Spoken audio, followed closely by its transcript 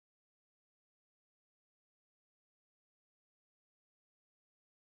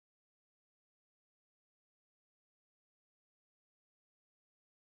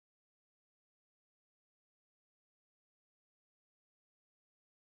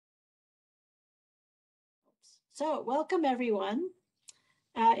So welcome everyone.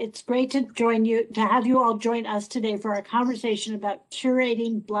 It's great to have you all join us today for our conversation about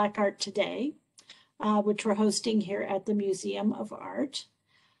curating Black art today, which we're hosting here at the Museum of Art.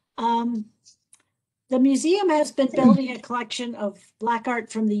 The museum has been building a collection of Black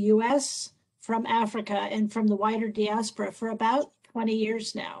art from the US, from Africa, and from the wider diaspora for about 20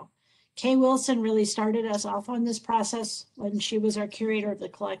 years now. Kay Wilson really started us off on this process when she was our curator of the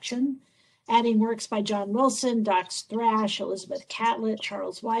collection, adding works by John Wilson, Dox Thrash, Elizabeth Catlett,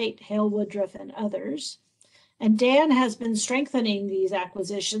 Charles White, Hale Woodruff, and others. And Dan has been strengthening these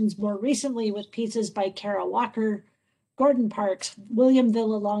acquisitions more recently with pieces by Kara Walker, Gordon Parks, William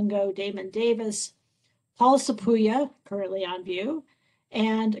Villalongo, Damon Davis, Paul Sapuya, currently on view,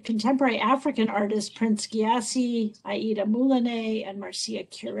 and contemporary African artists Prince Giassi, Aida Moulinet, and Marcia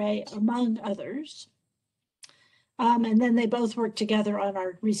Curé, among others. And then they both worked together on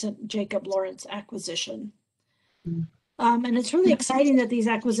our recent Jacob Lawrence acquisition. And it's really exciting that these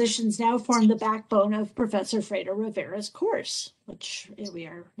acquisitions now form the backbone of Professor Fredo Rivera's course, which we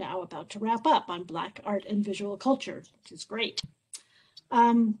are now about to wrap up on Black art and visual culture, which is great.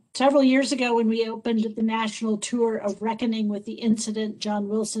 Several years ago, when we opened the national tour of Reckoning with the Incident John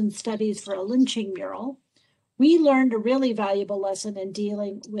Wilson Studies for a Lynching Mural, we learned a really valuable lesson in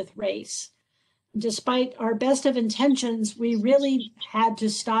dealing with race. Despite our best of intentions, we really had to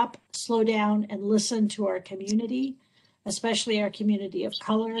stop, slow down, and listen to our community, especially our community of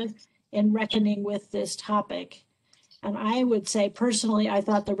color, in reckoning with this topic. And I would say, personally, I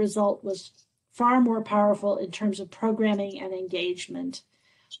thought the result was far more powerful in terms of programming and engagement,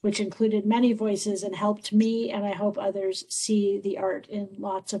 which included many voices and helped me, and I hope others, see the art in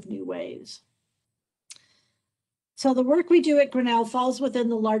lots of new ways. So the work we do at Grinnell falls within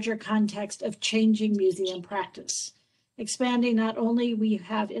the larger context of changing museum practice, expanding not only we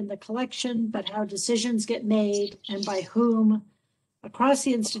have in the collection, but how decisions get made and by whom across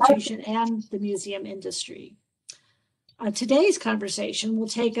the institution and the museum industry. Today's conversation will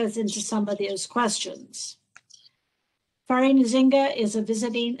take us into some of those questions. Fari Nzinga is a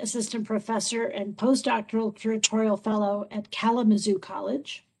visiting assistant professor and postdoctoral curatorial fellow at Kalamazoo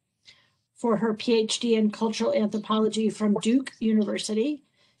College. For her PhD in cultural anthropology from Duke University,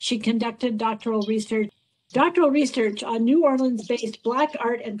 she conducted doctoral research on New Orleans-based Black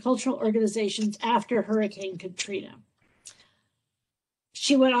art and cultural organizations after Hurricane Katrina.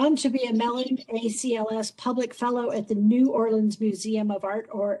 She went on to be a Mellon ACLS Public Fellow at the New Orleans Museum of Art,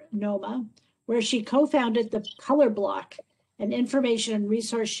 or NOMA, where she co-founded the Color Block, an information and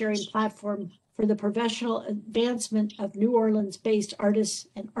resource sharing platform for the professional advancement of New Orleans-based artists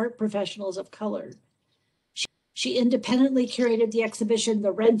and art professionals of color. She independently curated the exhibition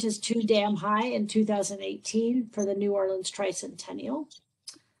The Rent is Too Damn High in 2018 for the New Orleans Tricentennial.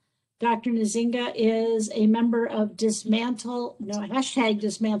 Dr. Nzinga is a member of Dismantle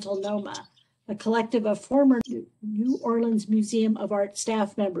NOMA, a collective of former New Orleans Museum of Art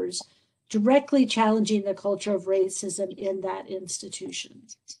staff members directly challenging the culture of racism in that institution.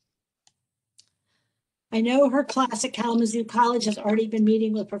 I know her class at Kalamazoo College has already been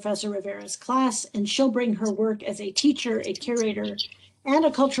meeting with Professor Rivera's class, and she'll bring her work as a teacher, a curator, and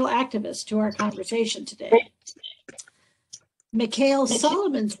a cultural activist to our conversation today. Mikhaile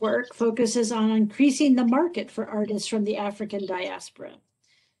Solomon's work focuses on increasing the market for artists from the African diaspora.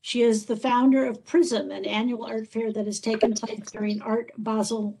 She is the founder of PRISM, an annual art fair that has taken place during Art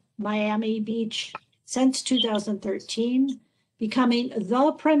Basel Miami Beach since 2013, becoming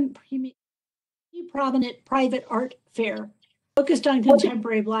the prominent private art fair focused on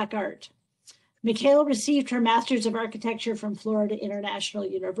contemporary Black art. Mikhaile received her Master's of Architecture from Florida International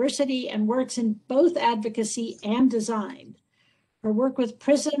University and works in both advocacy and design. Her work with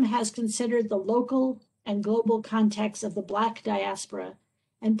PRISM has considered the local and global context of the Black diaspora,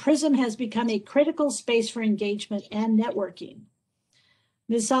 and PRISM has become a critical space for engagement and networking.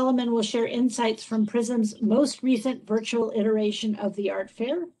 Ms. Solomon will share insights from PRISM's most recent virtual iteration of the art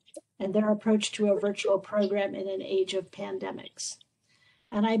fair and their approach to a virtual program in an age of pandemics.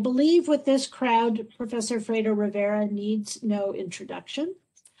 And I believe with this crowd, Professor Fredo Rivera needs no introduction.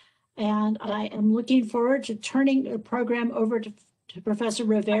 And I am looking forward to turning the program over to Professor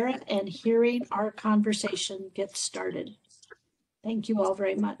Rivera and hearing our conversation get started. Thank you all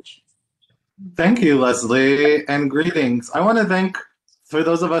very much. Thank you, Leslie, and greetings. I want to thank, for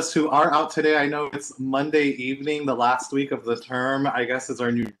those of us who are out today, I know it's Monday evening, the last week of the term, I guess is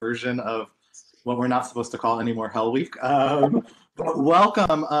our new version of what we're not supposed to call anymore Hell Week. But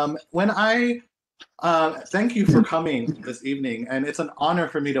welcome. Thank you for coming this evening, and it's an honor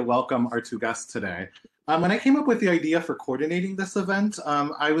for me to welcome our two guests today. When I came up with the idea for coordinating this event,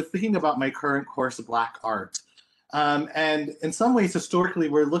 I was thinking about my current course, Black Art. And in some ways, historically,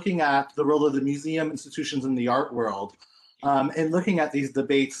 we're looking at the role of the museum institutions in the art world, and looking at these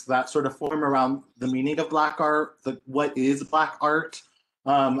debates that sort of form around the meaning of Black art, what is Black art,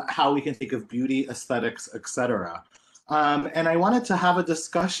 how we can think of beauty, aesthetics, etc. And I wanted to have a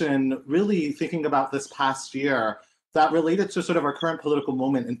discussion really thinking about this past year that related to sort of our current political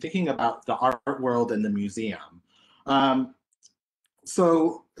moment and thinking about the art world and the museum.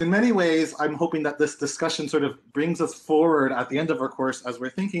 So in many ways, I'm hoping that this discussion sort of brings us forward at the end of our course as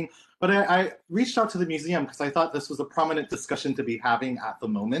we're thinking, but I reached out to the museum because I thought this was a prominent discussion to be having at the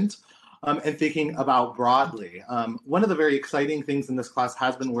moment, and thinking about broadly. One of the very exciting things in this class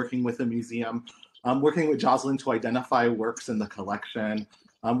has been working with the museum, working with Jocelyn to identify works in the collection,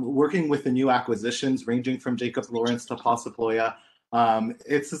 working with the new acquisitions ranging from Jacob Lawrence to Paul Sepoya.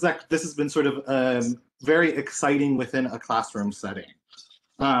 This has been sort of very exciting within a classroom setting.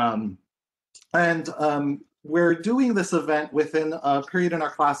 We're doing this event within a period in our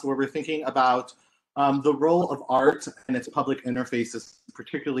class where we're thinking about the role of art and its public interfaces,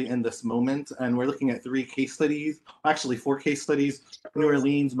 particularly in this moment. And we're looking at 3 case studies, actually 4 case studies: New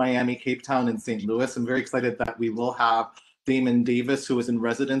Orleans, Miami, Cape Town, and St. Louis. I'm very excited that we will have Damon Davis, who is in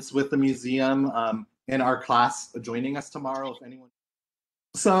residence with the museum, in our class joining us tomorrow, if anyone.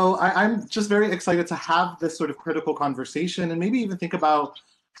 So I'm just very excited to have this sort of critical conversation and maybe even think about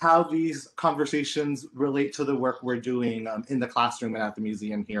how these conversations relate to the work we're doing in the classroom and at the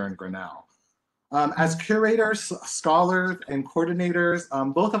museum here in Grinnell. As curators, scholars, and coordinators,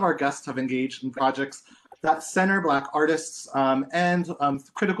 both of our guests have engaged in projects that center Black artists and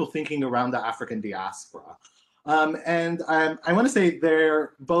critical thinking around the African diaspora. I want to say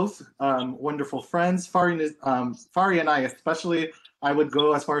they're both wonderful friends. Fari and I especially, I would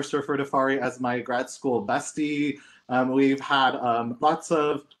go as far as to refer to Fari as my grad school bestie. We've had lots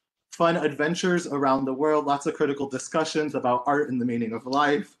of fun adventures around the world, lots of critical discussions about art and the meaning of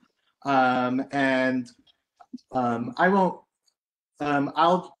life. And then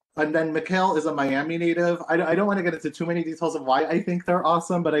Mikhaile is a Miami native. I don't want to get into too many details of why I think they're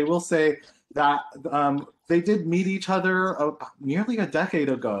awesome, but I will say that they did meet each other nearly a decade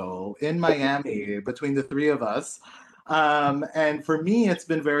ago in Miami between the 3 of us. And for me, it's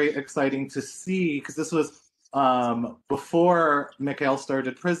been very exciting to see, because this was before Mikhaile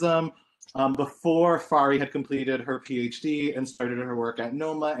started Prism, before Fari had completed her PhD and started her work at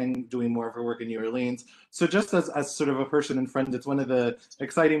NOMA and doing more of her work in New Orleans. So just as sort of a person and friend, it's one of the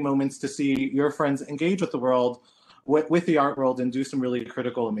exciting moments to see your friends engage with the world, with the art world, and do some really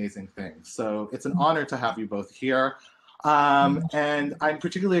critical, amazing things. So it's an honor to have you both here. And I'm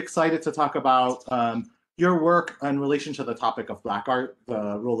particularly excited to talk about your work in relation to the topic of Black art,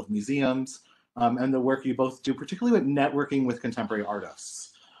 the role of museums, and the work you both do, particularly with networking with contemporary artists.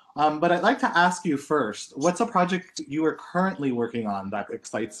 But I'd like to ask you first, what's a project you are currently working on that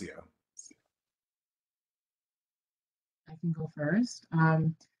excites you? I can go first.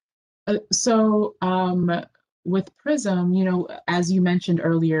 With Prism, you know, as you mentioned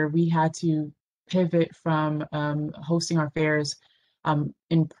earlier, we had to pivot from hosting our fairs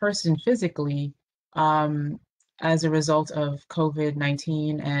in person physically as a result of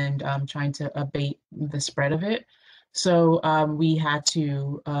COVID-19 and trying to abate the spread of it. So we had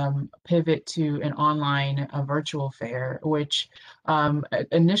to pivot to an online, virtual fair, which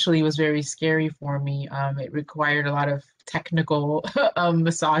initially was very scary for me. It required a lot of technical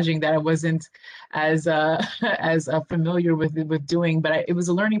massaging that I wasn't as familiar with doing, but it was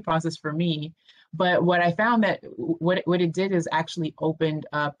a learning process for me. But what I found that what it did is actually opened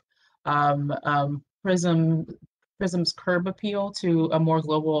up Prism's curb appeal to a more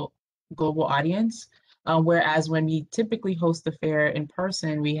global audience. Whereas when we typically host the fair in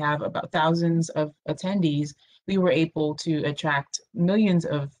person, we have about thousands of attendees. We were able to attract millions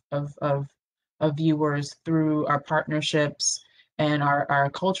of viewers through our partnerships and our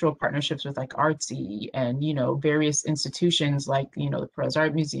cultural partnerships with like Artsy and, you know, various institutions like, you know, the Perez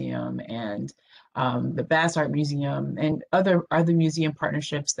Art Museum and the Bass Art Museum and other museum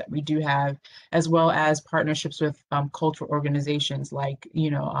partnerships that we do have, as well as partnerships with cultural organizations like, you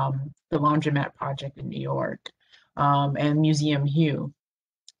know, the Laundromat Project in New York and Museum Hue.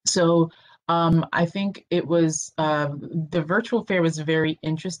 So I think it was, the virtual fair was very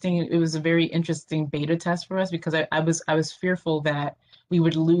interesting. It was a very interesting beta test for us because I was fearful that we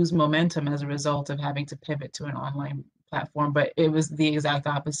would lose momentum as a result of having to pivot to an online platform, but it was the exact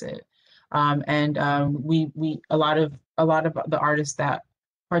opposite. We a lot of the artists that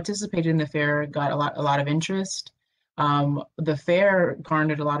participated in the fair got a lot of interest. The fair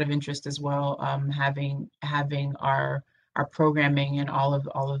garnered a lot of interest as well, having our programming and all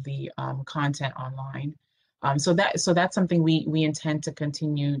of the content online. So that's something we intend to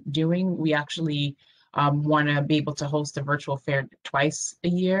continue doing. We actually want to be able to host a virtual fair twice a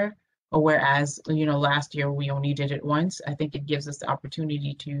year, or whereas last year we only did it once. I think it gives us the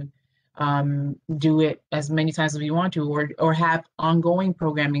opportunity to do it as many times as we want to, or have ongoing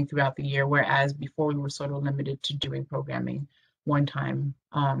programming throughout the year, whereas before we were sort of limited to doing programming one time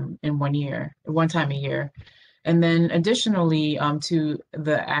in one time a year. And then additionally, to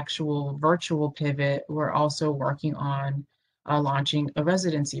the actual virtual pivot, we're also working on launching a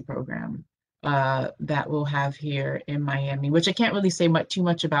residency program that we'll have here in Miami, which I can't really say too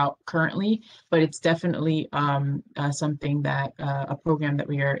much about currently, but it's definitely something that a program that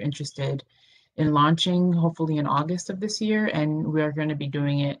we are interested in launching, hopefully in August of this year, and we're going to be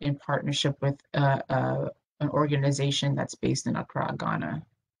doing it in partnership with an organization that's based in Accra, Ghana.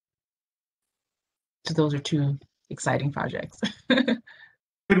 So those are two exciting projects.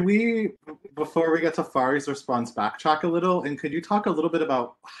 Could we, before we get to Fari's response, backtrack a little, and could you talk a little bit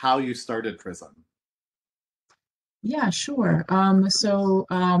about how you started Prism? Yeah, sure. If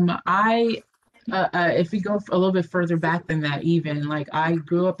we go a little bit further back than that, even like I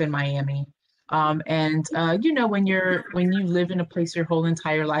grew up in Miami, and when you live in a place your whole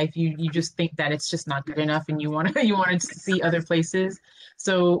entire life, you just think that it's just not good enough, and you want to see other places.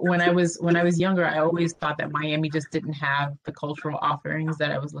 So when I was younger, I always thought that Miami just didn't have the cultural offerings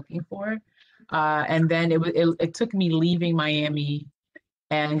that I was looking for, and then it took me leaving Miami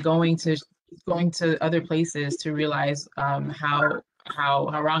and going to other places to realize how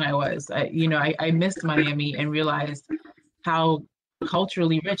wrong I was. I missed Miami and realized how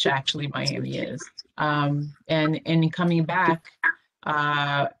culturally rich actually Miami is. And in coming back,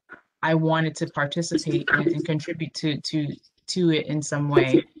 I wanted to participate and contribute to it in some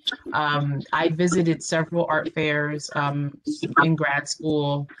way. I visited several art fairs in grad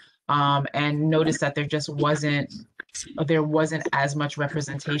school, and noticed that there wasn't as much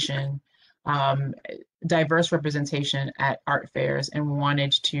representation, um, diverse representation at art fairs, and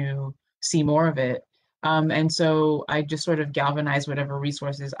wanted to see more of it. And so I just sort of galvanized whatever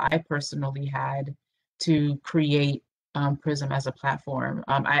resources I personally had to create Prism as a platform.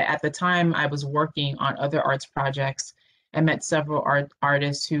 At the time, I was working on other arts projects and met several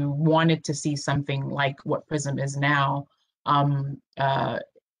artists who wanted to see something like what Prism is now,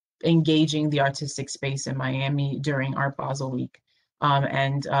 engaging the artistic space in Miami during Art Basel Week.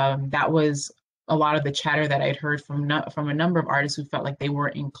 That was a lot of the chatter that I'd heard from a number of artists who felt like they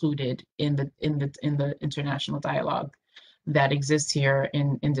weren't included in the international dialogue that exists here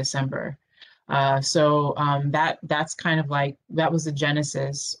in December. That's kind of like that was the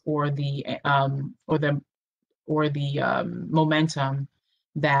genesis or the momentum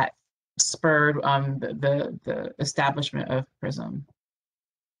that spurred the establishment of Prism.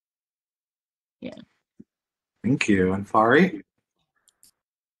 Yeah. Thank you. And Fari?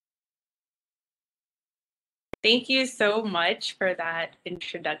 Thank you so much for that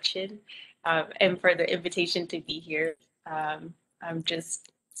introduction, and for the invitation to be here. I'm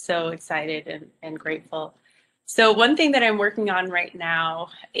just so excited and grateful. So one thing that I'm working on right now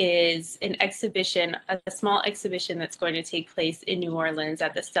is an exhibition, a small exhibition that's going to take place in New Orleans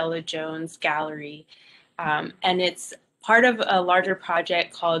at the Stella Jones Gallery. And it's part of a larger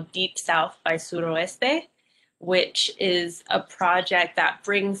project called Deep South by Suroeste, which is a project that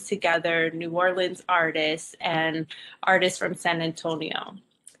brings together New Orleans artists and artists from San Antonio.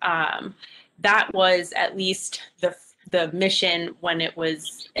 That was at least the mission when it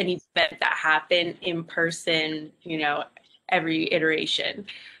was an event that happened in person, every iteration.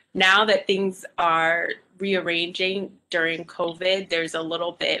 Now that things are rearranging during COVID, there's a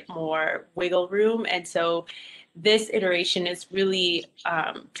little bit more wiggle room. And so this iteration is really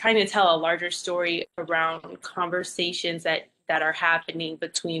trying to tell a larger story around conversations that are happening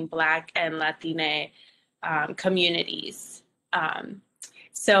between Black and Latina communities.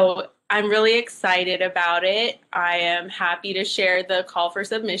 So I'm really excited about it. I am happy to share the call for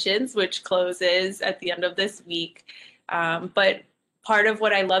submissions, which closes at the end of this week. But part of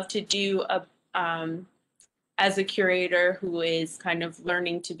what I love to do as a curator who is kind of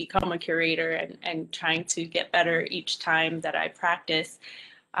learning to become a curator and trying to get better each time that I practice,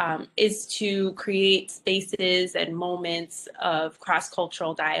 is to create spaces and moments of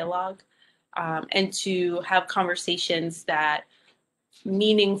cross-cultural dialogue, and to have conversations that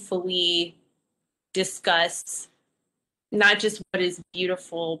meaningfully discuss not just what is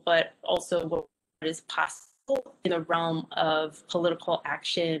beautiful, but also what is possible in the realm of political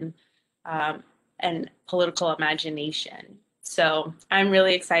action, and political imagination. So I'm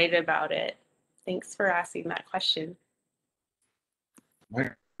really excited about it. Thanks for asking that question.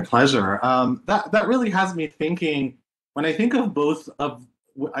 Pleasure. That really has me thinking. When I think of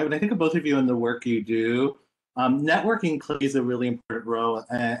when I think of both of you and the work you do, networking plays a really important role.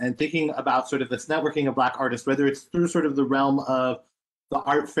 And thinking about sort of this networking of Black artists, whether it's through sort of the realm of the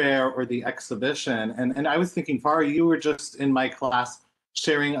art fair or the exhibition. And I was thinking, Fari, you were just in my class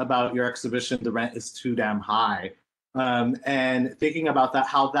sharing about your exhibition, "The Rent is Too Damn High." And thinking about that,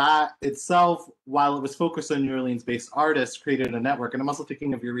 how that itself, while it was focused on New Orleans-based artists, created a network. And I'm also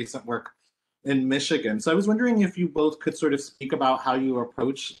thinking of your recent work in Michigan. So I was wondering if you both could sort of speak about how you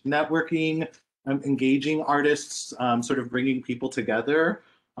approach networking, engaging artists, sort of bringing people together.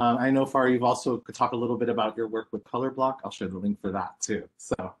 I know, Fari, you've also could talk a little bit about your work with Color Block. I'll share the link for that too.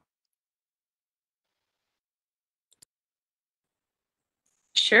 So.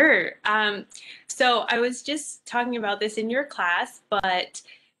 Sure. So I was just talking about this in your class, but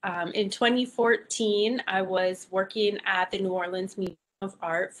in 2014, I was working at the New Orleans Museum of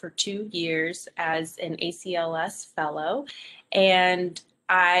Art for 2 years as an ACLS fellow, and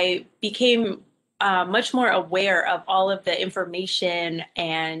I became much more aware of all of the information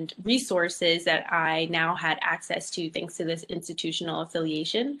and resources that I now had access to thanks to this institutional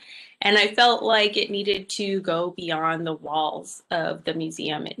affiliation. And I felt like it needed to go beyond the walls of the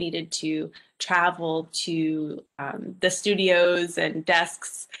museum. It needed to travel to the studios and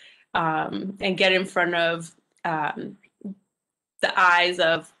desks and get in front of the eyes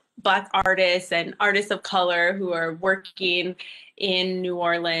of Black artists and artists of color who are working in New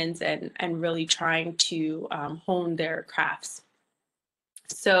Orleans and really trying to hone their crafts.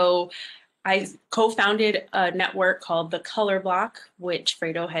 So I co-founded a network called the Color Block, which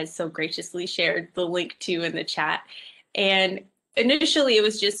Fredo has so graciously shared the link to in the chat. And initially, it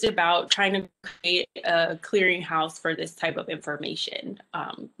was just about trying to create a clearinghouse for this type of information,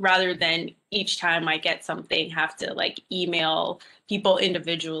 rather than each time I get something, have to like email people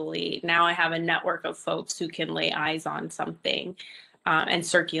individually. Now I have a network of folks who can lay eyes on something and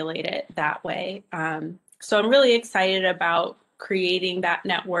circulate it that way. So I'm really excited about creating that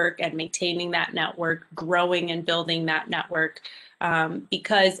network and maintaining that network, growing and building that network,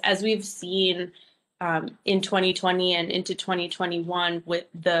 because as we've seen in 2020 and into 2021 with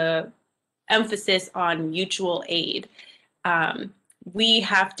the emphasis on mutual aid, we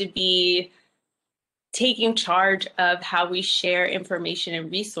have to be taking charge of how we share information and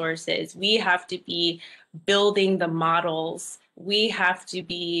resources. We have to be building the models. We have to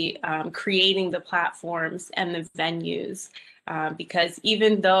be creating the platforms and the venues. Because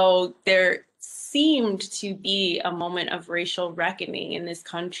even though there seemed to be a moment of racial reckoning in this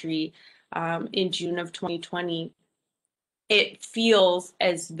country in June of 2020, it feels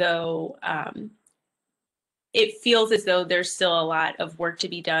as though there's still a lot of work to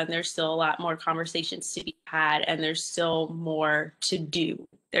be done. There's still a lot more conversations to be had, and there's still more to do.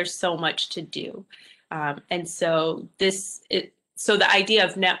 There's so much to do. And so so the idea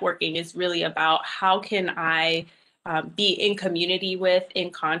of networking is really about how can I be in community with,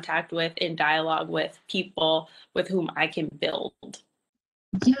 in contact with, in dialogue with people with whom I can build.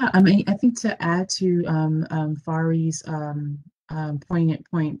 Yeah, I mean, I think to add to Fari's poignant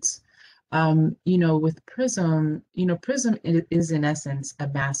points, with Prism, Prism is in essence a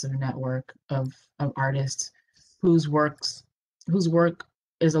massive network of artists whose work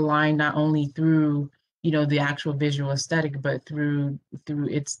is aligned not only through the actual visual aesthetic, but through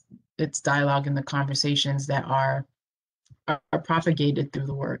its dialogue and the conversations that are propagated through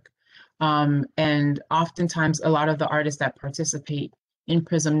the work. And oftentimes, a lot of the artists that participate in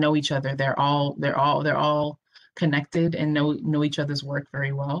Prism know each other. They're all connected and know each other's work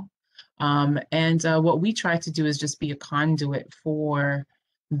very well. And what we try to do is just be a conduit for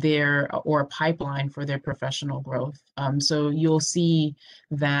or a pipeline for their professional growth. So you'll see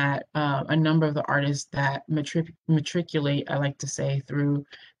that a number of the artists that matriculate, I like to say, through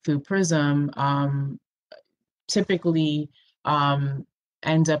Prism, typically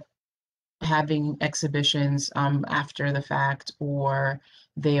end up having exhibitions after the fact, or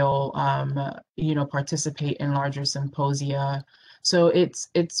they'll participate in larger symposia. So it's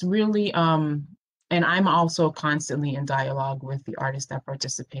really and I'm also constantly in dialogue with the artists that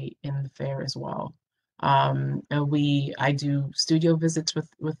participate in the fair as well. I do studio visits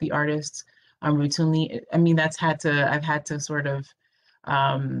with the artists routinely. I mean, I've had to sort of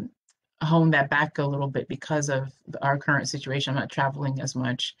hone that back a little bit because of our current situation. I'm not traveling as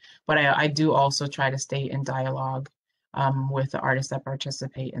much, but I do also try to stay in dialogue with the artists that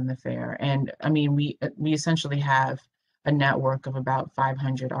participate in the fair. And I mean, we essentially have a network of about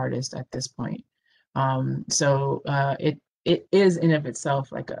 500 artists at this point. So it is in of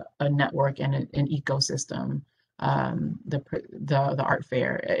itself like a network and an ecosystem the art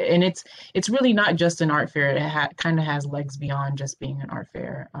fair. And it's really not just an art fair. It kind of has legs beyond just being an art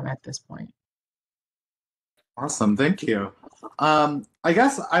fair at this point. Awesome, thank you. I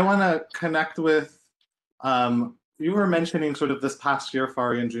guess I want to connect with, you were mentioning sort of this past year,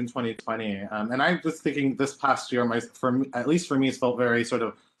 Fari, in June 2020, and I was thinking this past year, at least for me, it's felt very sort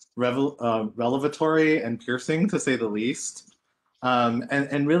of revelatory and piercing, to say the least.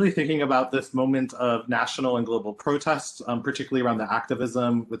 And really thinking about this moment of national and global protest, particularly around the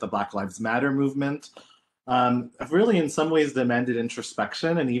activism with the Black Lives Matter movement, really in some ways demanded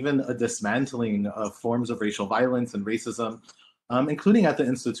introspection and even a dismantling of forms of racial violence and racism, including at the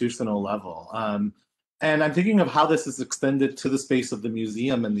institutional level. And I'm thinking of how this is extended to the space of the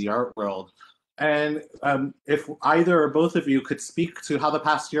museum and the art world. And if either or both of you could speak to how the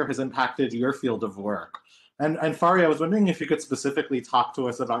past year has impacted your field of work. And Fari, I was wondering if you could specifically talk to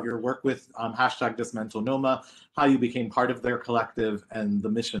us about your work with hashtag Dismantle Noma, how you became part of their collective and the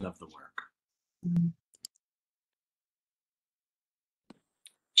mission of the work.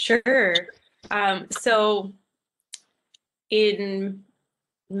 Sure. So in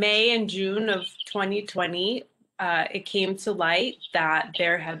May and June of 2020, it came to light that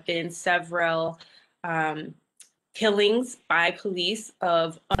there have been several killings by police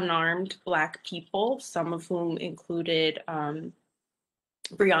of unarmed Black people, some of whom included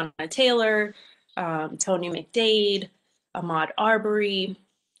Breonna Taylor, Tony McDade, Ahmaud Arbery,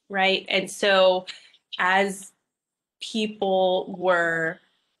 right? And so as people were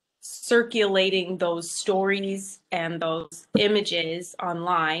circulating those stories and those images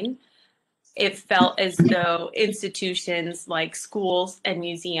online, it felt as though institutions like schools and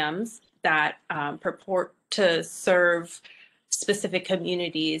museums that purport to serve specific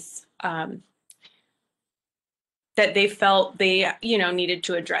communities, that they felt they, needed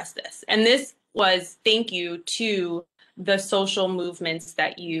to address this. And this was thank you to the social movements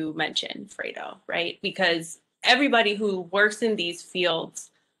that you mentioned, Fredo, right? Because everybody who works in these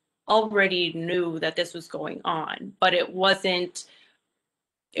fields already knew that this was going on, but it wasn't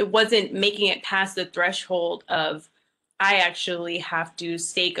making it past the threshold of, I actually have to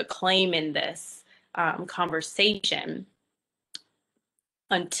stake a claim in this conversation,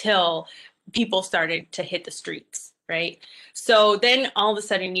 until people started to hit the streets, right? So then all of a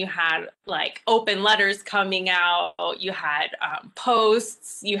sudden you had like open letters coming out, you had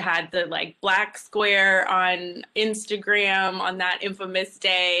posts, you had the like Black Square on Instagram on that infamous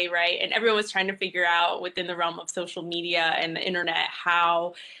day, right? And everyone was trying to figure out within the realm of social media and the internet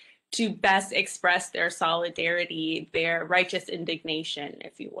how to best express their solidarity, their righteous indignation,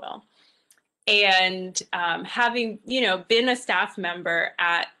 if you will. And having, been a staff member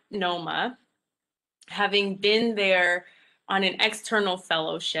at NOMA, having been there on an external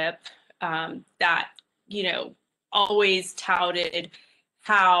fellowship that, always touted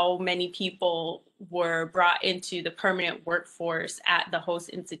how many people were brought into the permanent workforce at the host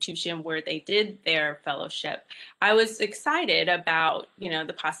institution where they did their fellowship, I was excited about,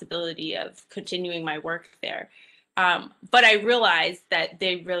 the possibility of continuing my work there. But I realized that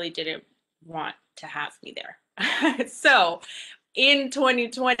they really didn't want to have me there. So in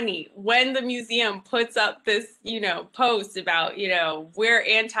 2020, when the museum puts up this, post about, we're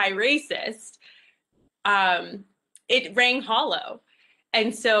anti-racist, it rang hollow.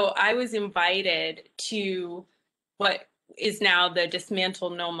 And so I was invited to what is now the Dismantle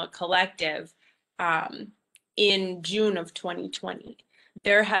Noma Collective in June of 2020.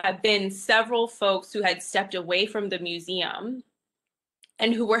 There have been several folks who had stepped away from the museum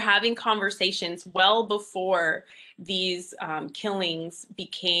and who were having conversations well before these killings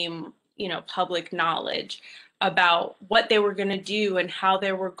became, public knowledge, about what they were going to do and how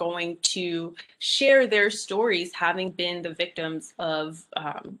they were going to share their stories, having been the victims of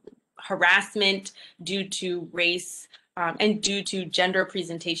harassment due to race and due to gender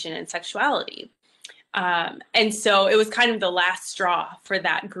presentation and sexuality. And so it was kind of the last straw for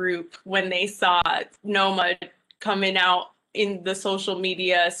that group when they saw NOMA coming out in the social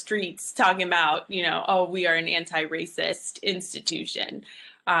media streets talking about, oh, we are an anti-racist institution.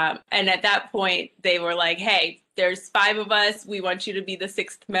 And at that point, they were like, hey, there's 5 of us. We want you to be the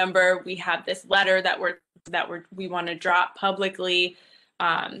 6th member. We have this letter that we want to drop publicly.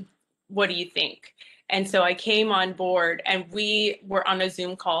 What do you think? And so I came on board and we were on a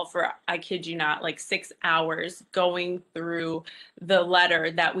Zoom call for, I kid you not, like 6 hours going through the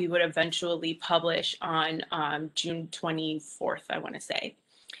letter that we would eventually publish on June 24th, I want to say.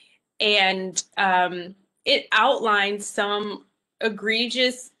 And it outlined some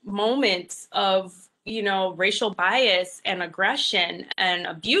egregious moments of, racial bias and aggression and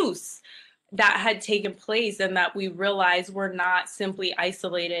abuse that had taken place, and that we realized were not simply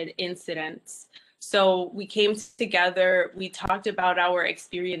isolated incidents. So we came together, we talked about our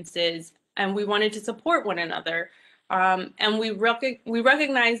experiences, and we wanted to support one another. And we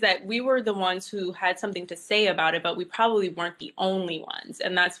recognized that we were the ones who had something to say about it, but we probably weren't the only ones.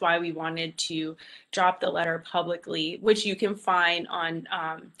 And that's why we wanted to drop the letter publicly, which you can find on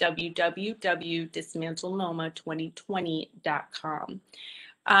www.dismantlenoma2020.com.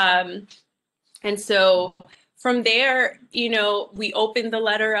 And so from there, you know, we opened the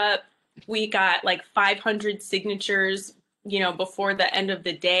letter up. We got like 500 signatures, you know, before the end of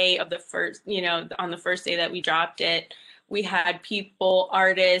the day of the first, you know, on the first day that we dropped it. We had people,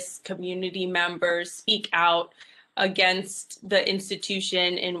 artists, community members speak out against the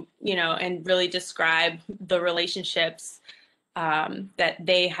institution and, you know, and really describe the relationships that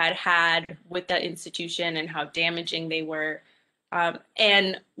they had with the institution and how damaging they were.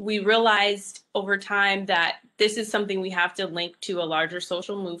 And we realized over time that this is something we have to link to a larger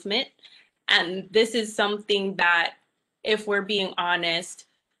social movement. And this is something that, if we're being honest,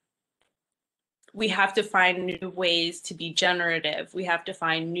 we have to find new ways to be generative. We have to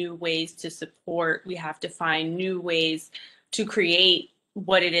find new ways to support. We have to find new ways to create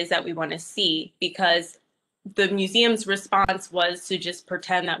what it is that we want to see, because the museum's response was to just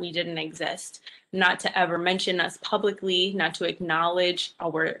pretend that we didn't exist, not to ever mention us publicly, not to acknowledge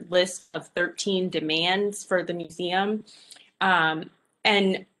our list of 13 demands for the museum, and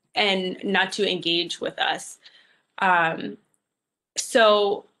not to engage with us.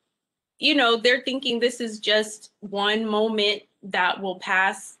 So, you know, they're thinking this is just one moment that will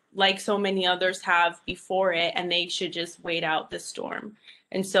pass like so many others have before it, and they should just wait out the storm.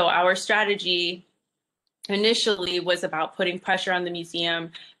 And so our strategy initially was about putting pressure on the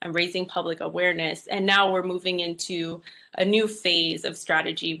museum and raising public awareness. And now we're moving into a new phase of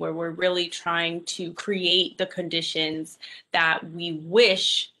strategy where we're really trying to create the conditions that we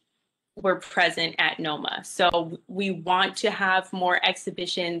wish were present at NOMA. So we want to have more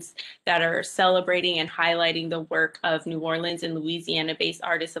exhibitions that are celebrating and highlighting the work of New Orleans and Louisiana-based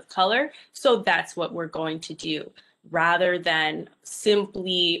artists of color. So that's what we're going to do, rather than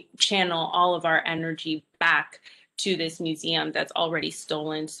simply channel all of our energy back to this museum that's already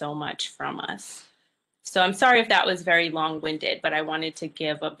stolen so much from us. So I'm sorry if that was very long-winded, but I wanted to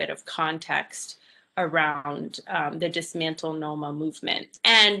give a bit of context around the Dismantle NOMA movement.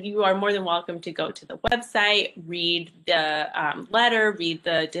 And you are more than welcome to go to the website, read the letter, read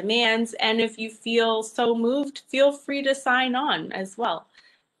the demands, and if you feel so moved, feel free to sign on as well.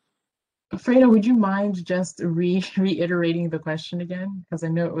 Fredo, would you mind just reiterating the question again? Because I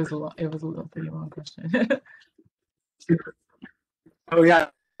know it was a pretty long question. Oh yeah,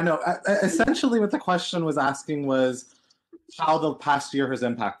 no. Essentially, what the question was asking was how the past year has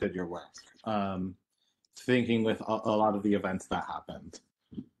impacted your work. Thinking with a lot of the events that happened.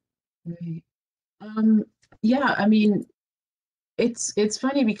 Right. Yeah, I mean, it's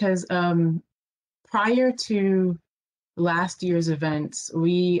funny because prior to last year's events,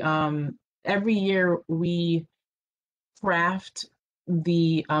 we every year we craft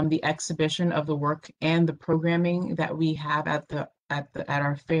the exhibition of the work and the programming that we have at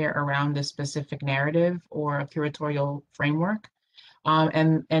our fair around a specific narrative or a curatorial framework.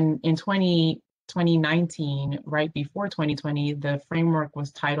 And in 2019, right before 2020, the framework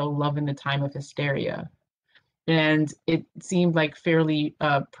was titled Love in the Time of Hysteria. And it seemed like fairly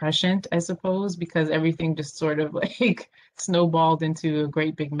prescient, I suppose, because everything just sort of like snowballed into a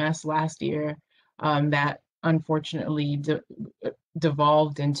great big mess last year that unfortunately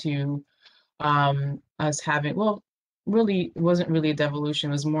devolved into us having, well, really, it wasn't really a devolution,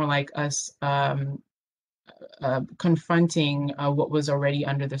 it was more like us confronting what was already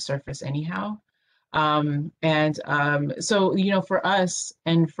under the surface anyhow. So, you know, for us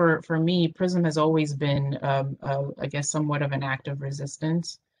and for me, PRISM has always been, I guess, somewhat of an act of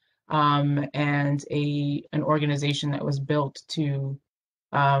resistance, and an organization that was built to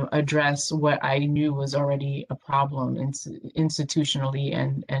address what I knew was already a problem institutionally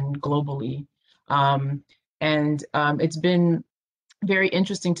and globally. It's been very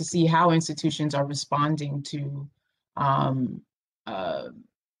interesting to see how institutions are responding to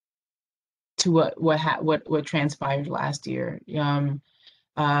what transpired last year. You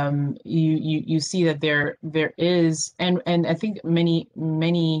see that there is, and I think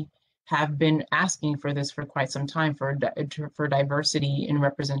many have been asking for this for quite some time, for diversity and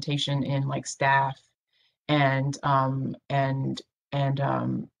representation in like staff and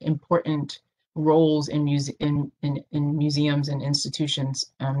important roles in museums and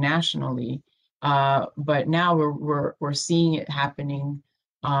institutions nationally. But now we're seeing it happening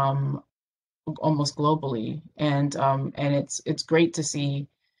almost globally, and it's great to see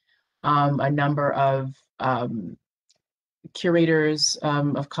a number of curators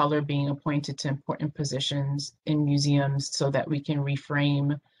of color being appointed to important positions in museums so that we can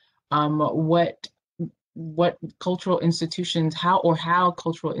reframe what cultural institutions, how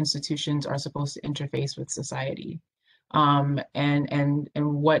cultural institutions are supposed to interface with society, and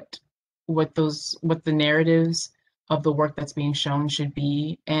what the narratives of the work that's being shown should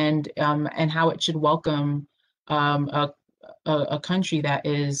be, and how it should welcome a country that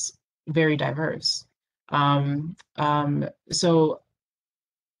is very diverse. So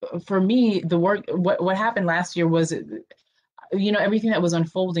for me, the work, what happened last year was, everything that was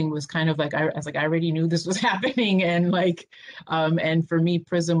unfolding was kind of like, I was like, I already knew this was happening. And like, and for me,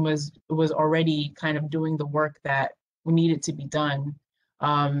 Prism was already kind of doing the work that needed to be done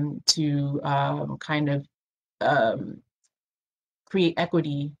to kind of create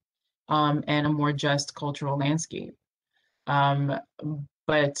equity and a more just cultural landscape.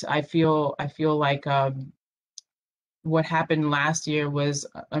 But I feel like what happened last year was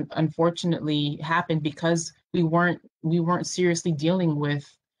unfortunately happened because we weren't seriously dealing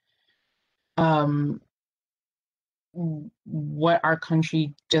with what our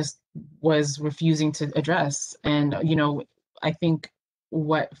country just was refusing to address. And I think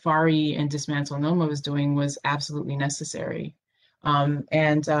what Fari and Dismantle Noma was doing was absolutely necessary. I'm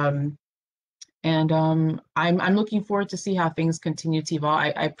looking forward to see how things continue to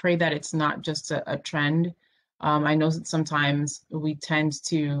evolve. I pray that it's not just a trend. I know that sometimes we tend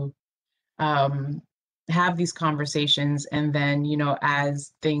to have these conversations, and then,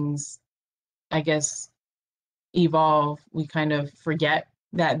 as things, I guess, evolve, we kind of forget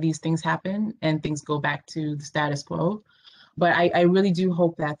that these things happen and things go back to the status quo. But I really do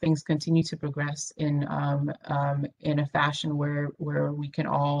hope that things continue to progress in a fashion where we can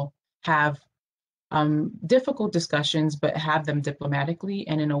all have difficult discussions, but have them diplomatically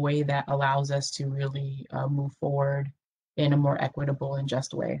and in a way that allows us to really move forward in a more equitable and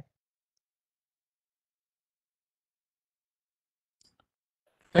just way.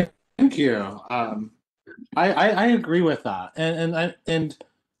 Thank you. I agree with that, and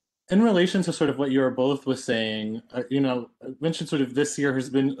in relation to sort of what you were both was saying, I mentioned sort of this year has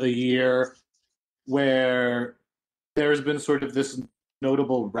been a year where there's been sort of this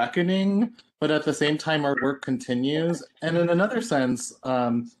notable reckoning, but at the same time, our work continues. And in another sense,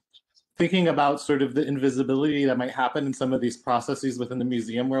 thinking about sort of the invisibility that might happen in some of these processes within the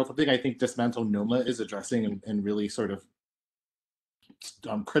museum world, something I think Dismantle Noma is addressing in really sort of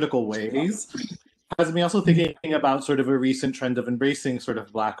critical ways, has me also thinking about sort of a recent trend of embracing sort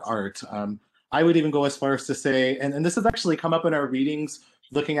of Black art. I would even go as far as to say, and this has actually come up in our readings,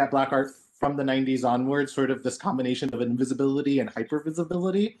 looking at Black art from the 90s onwards, sort of this combination of invisibility and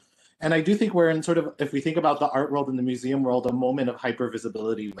hypervisibility. And I do think we're in sort of, if we think about the art world and the museum world, a moment of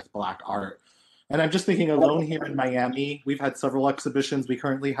hypervisibility with Black art. And I'm just thinking alone here in Miami, we've had several exhibitions. We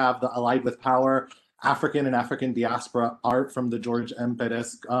currently have the Allied with Power, African and African diaspora art from the George M.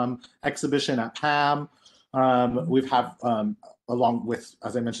 Perez exhibition at PAM. We've had, along with,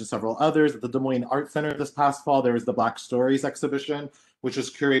 as I mentioned, several others, at the Des Moines Art Center this past fall, there was the Black Stories exhibition, which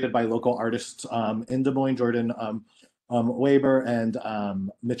was curated by local artists in Des Moines, Jordan Weber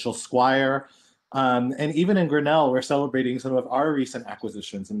and Mitchell Squire. And even in Grinnell, we're celebrating some of our recent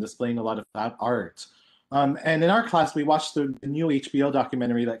acquisitions and displaying a lot of that art. And in our class, we watched the new HBO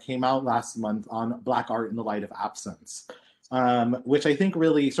documentary that came out last month on Black art in the light of absence, which I think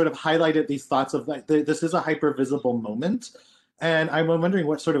really sort of highlighted these thoughts of like, this is a hypervisible moment. And I'm wondering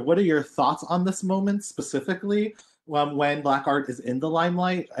what are your thoughts on this moment specifically when Black art is in the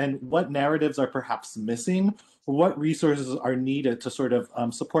limelight, and what narratives are perhaps missing? What resources are needed to sort of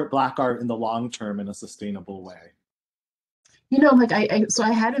support Black art in the long term in a sustainable way? Like so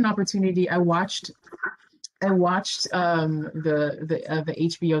I had an opportunity. I watched the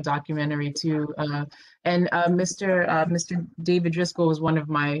HBO documentary too, and Mr. David Driscoll was one of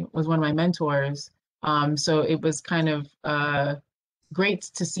my mentors. So it was kind of great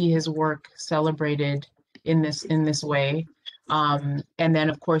to see his work celebrated in this way. And then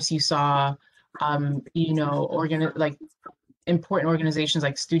of course you saw like important organizations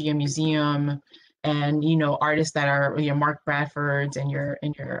like Studio Museum, and artists that are Mark Bradford's and your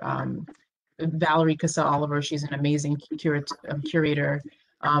Valerie Cassell Oliver. She's an amazing curator.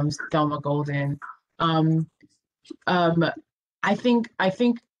 Thelma Golden. I think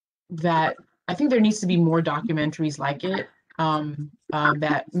there needs to be more documentaries like it.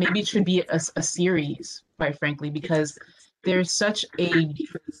 That maybe it should be a series, quite frankly, because there's such a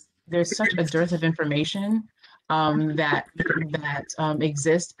dearth of information. that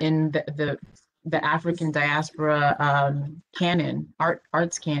exist in the African diaspora canon,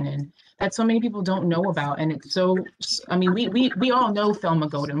 arts canon, that so many people don't know about. And it's so, I mean, we all know Thelma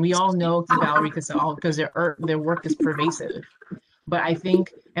Golden, we all know Valerie Casal because their work is pervasive. But I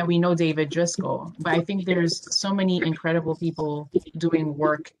think, and we know David Driscoll, but I think there's so many incredible people doing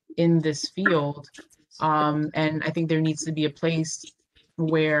work in this field. And I think there needs to be a place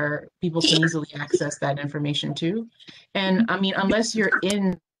where people can easily access that information too. And I mean, unless you're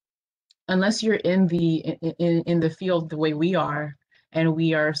in the field the way we are, and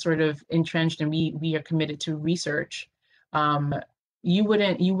we are sort of entrenched and we are committed to research, you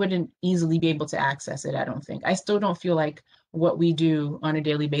wouldn't easily be able to access it, I don't think. I still don't feel like what we do on a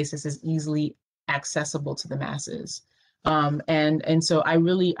daily basis is easily accessible to the masses. And so I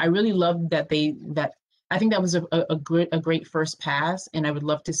really love that I think that was a great first pass, and I would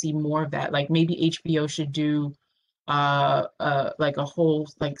love to see more of that. Like maybe HBO should do like a whole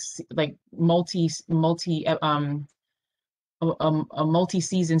like a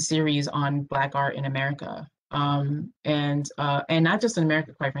multi-season series on Black art in America, and not just in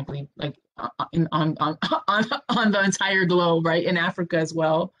America, quite frankly, like on on the entire globe, right, in Africa as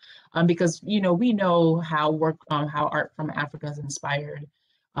well, because we know how art from Africa has inspired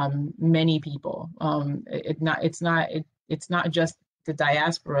many people. It's not just the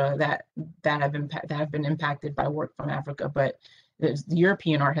diaspora that have been impacted by work from Africa, but the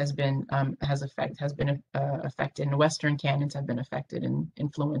European art has been affected, and Western canons have been affected and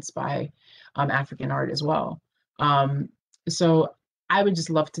influenced by African art as well. So I would just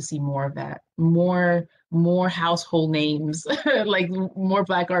love to see more of that, more household names, like more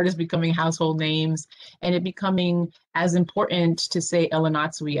Black artists becoming household names, and it becoming as important to say Ellen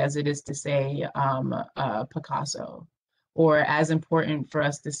Otsui as it is to say Picasso, or as important for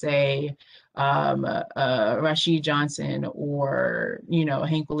us to say Rashid Johnson, or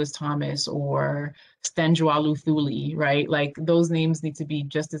Hank Willis Thomas, or Stenjoalu Thule, right? Like those names need to be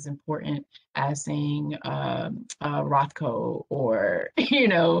just as important as saying Rothko, or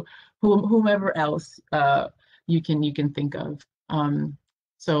whomever else you can think of.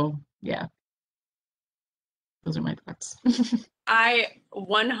 So yeah, those are my thoughts. I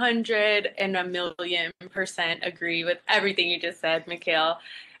 100% agree with everything you just said, Mikhaile.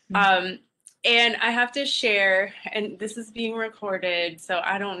 And I have to share, and this is being recorded, so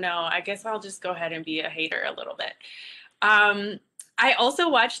I don't know. I guess I'll just go ahead and be a hater a little bit. I also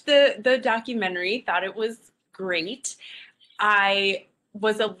watched the documentary, thought it was great. I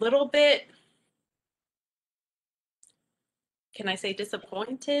was a little bit, can I say,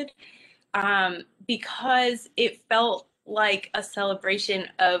 disappointed, because it felt like a celebration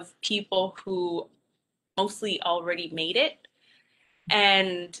of people who mostly already made it.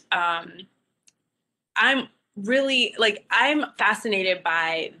 And I'm really, I'm fascinated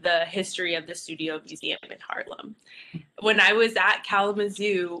by the history of the Studio Museum in Harlem. When I was at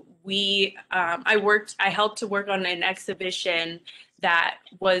Kalamazoo, I helped to work on an exhibition that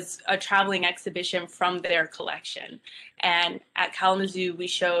was a traveling exhibition from their collection. And at Kalamazoo, we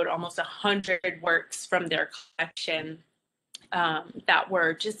showed almost 100 works from their collection that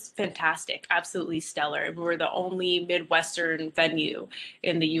were just fantastic, absolutely stellar. And we were the only Midwestern venue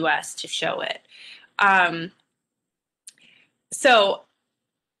in the US to show it. So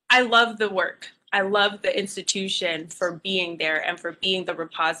I love the work. I love the institution for being there and for being the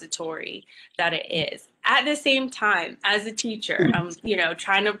repository that it is. At the same time, as a teacher, I'm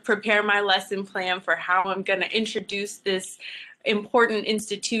trying to prepare my lesson plan for how I'm going to introduce this important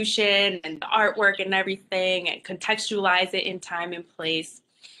institution and the artwork and everything, and contextualize it in time and place.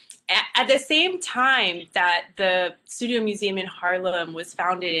 At the same time that the Studio Museum in Harlem was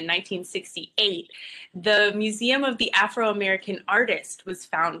founded in 1968, the Museum of the Afro-American Artist was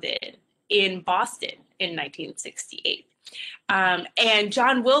founded in Boston in 1968. And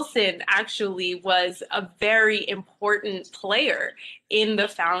John Wilson actually was a very important player in the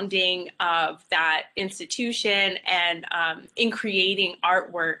founding of that institution and in creating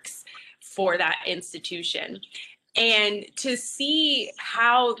artworks for that institution. And to see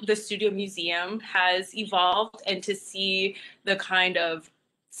how the Studio Museum has evolved, and to see the kind of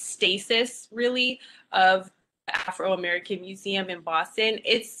stasis, really, of the Afro-American Museum in Boston,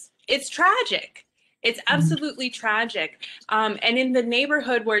 it's tragic. It's absolutely tragic. And in the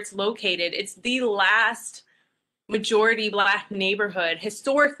neighborhood where it's located, it's the last majority Black neighborhood,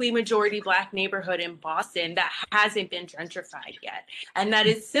 historically majority Black neighborhood in Boston that hasn't been gentrified yet. And that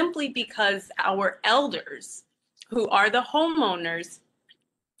is simply because our elders, who are the homeowners,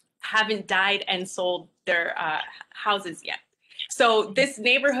 haven't died and sold their houses yet. So this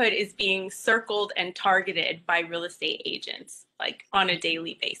neighborhood is being circled and targeted by real estate agents, like on a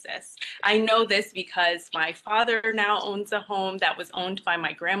daily basis. I know this because my father now owns a home that was owned by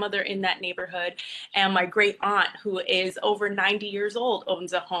my grandmother in that neighborhood, and my great aunt, who is over 90 years old,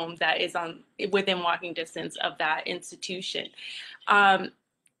 owns a home that is within walking distance of that institution. And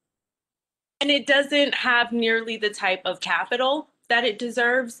it doesn't have nearly the type of capital that it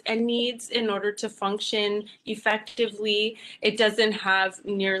deserves and needs in order to function effectively. It doesn't have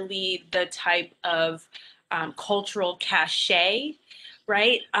nearly the type of cultural cachet,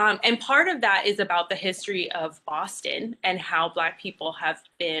 right? And part of that is about the history of Boston and how Black people have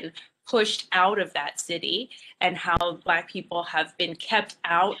been pushed out of that city and how Black people have been kept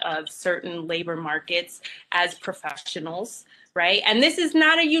out of certain labor markets as professionals, right? And this is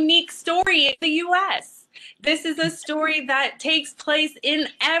not a unique story in the US. This is a story that takes place in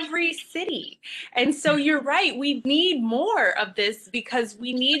every city. And so you're right, we need more of this because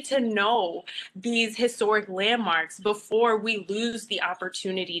we need to know these historic landmarks before we lose the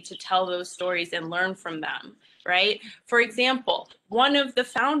opportunity to tell those stories and learn from them, right? For example, one of the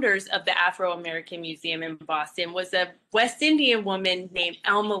founders of the Afro-American Museum in Boston was a West Indian woman named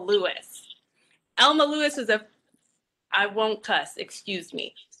Elma Lewis. Elma Lewis was I won't cuss, excuse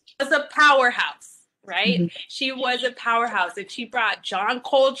me, was a powerhouse, right? Mhm. She was a powerhouse, and she brought John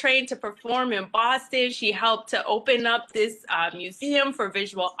Coltrane to perform in Boston. She helped to open up this museum for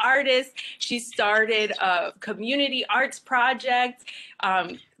visual artists. She started a community arts project,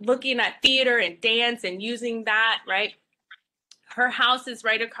 looking at theater and dance and using that, right? Her house is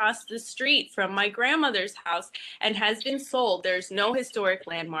right across the street from my grandmother's house and has been sold. There's no historic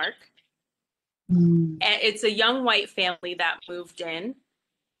landmark. Mm. And it's a young white family that moved in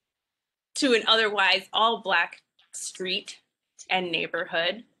to an otherwise all Black street and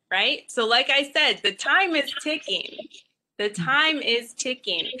neighborhood, right? So like I said, the time is ticking. The time is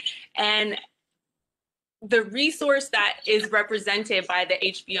ticking. And the resource that is represented by the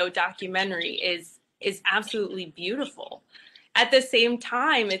HBO documentary is absolutely beautiful. At the same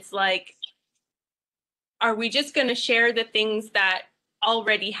time, it's like, are we just going to share the things that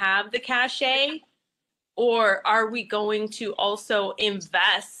already have the cachet? Or are we going to also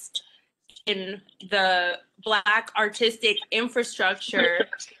invest in the Black artistic infrastructure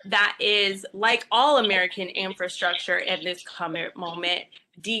that is, like all American infrastructure in this current moment,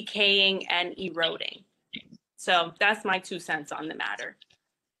 decaying and eroding? So that's my 2 cents on the matter.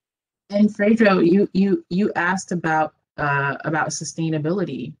 And Fredo, you asked about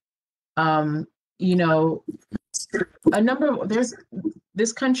sustainability. You know,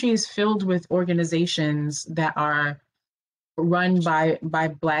 this country is filled with organizations that are run by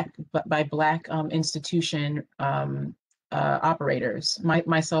Black institution operators,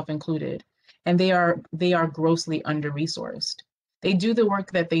 myself included, and they are grossly under-resourced. They do the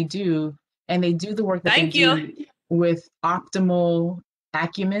work that they do, and they do the work that Thank they you. do with optimal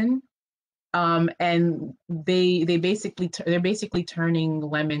acumen, and they're basically turning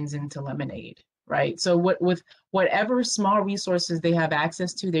lemons into lemonade, right? So with whatever small resources they have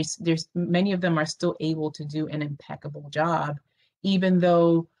access to, there's many of them are still able to do an impeccable job, even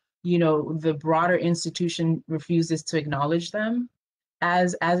though, you know, the broader institution refuses to acknowledge them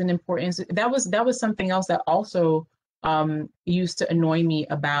as an important. That was something else that also used to annoy me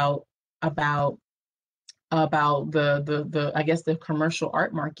about the I guess the commercial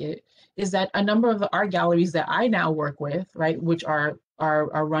art market, is that a number of the art galleries that I now work with, right, which are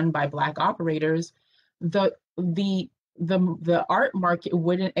run by Black operators, the art market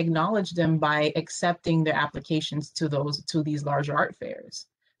wouldn't acknowledge them by accepting their applications to these larger art fairs.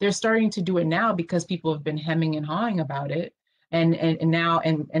 They're starting to do it now because people have been hemming and hawing about it. And now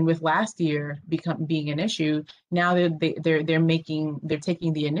with last year being an issue, now they're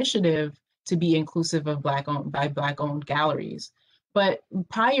taking the initiative to be inclusive of Black owned galleries. But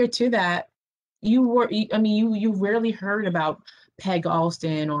prior to that, you rarely heard about Peg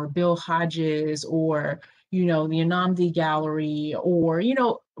Alston or Bill Hodges or, you know, the Anamdi Gallery or, you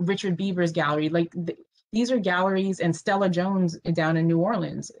know, Richard Beaver's gallery. Like these are galleries, and Stella Jones down in New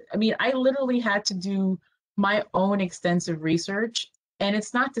Orleans. I mean, I literally had to do my own extensive research, and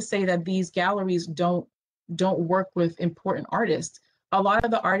it's not to say that these galleries don't work with important artists. A lot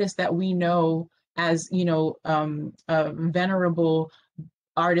of the artists that we know as, you know, venerable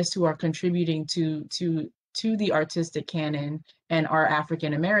artists who are contributing to the artistic canon and are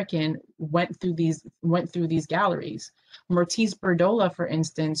African American went through these galleries. Mertice Berdola, for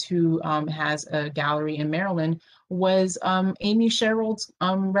instance, who has a gallery in Maryland, was Amy Sherald's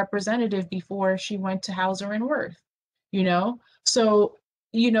representative before she went to Hauser and Wirth. You know, so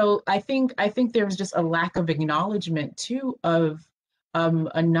you know, I think there's just a lack of acknowledgement too of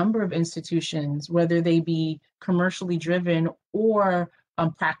a number of institutions, whether they be commercially driven or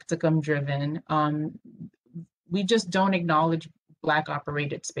practicum driven. We just don't acknowledge Black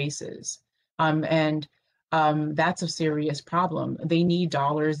operated spaces. And that's a serious problem. They need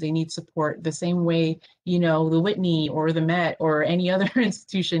dollars, they need support the same way, you know, the Whitney or the Met or any other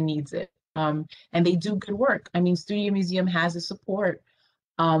institution needs it. And they do good work. I mean, Studio Museum has the support.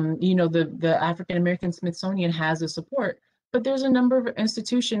 You know, the African American Smithsonian has the support, but there's a number of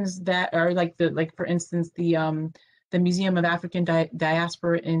institutions that are like for instance, the Museum of African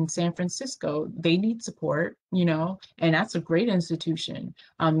Diaspora in San Francisco, they need support, you know, and that's a great institution.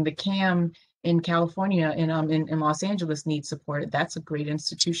 The CAM in California in Los Angeles needs support. That's a great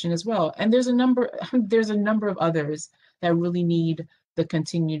institution as well. And there's a number of others that really need the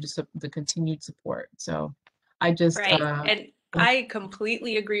continued support. So I just Right. And I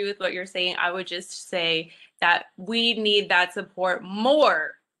completely agree with what you're saying. I would just say that we need that support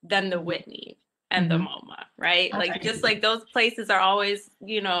more than the Whitney and the MoMA, right? Like, just like those places are always,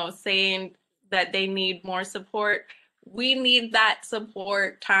 you know, saying that they need more support. We need that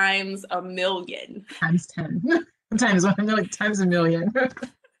support times a million. Times 10. times 1 million, times a million.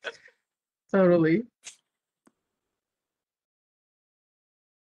 Totally.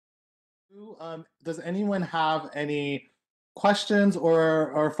 Does anyone have any questions,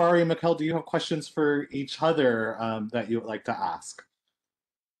 or Fari, Mikhaile, do you have questions for each other that you would like to ask?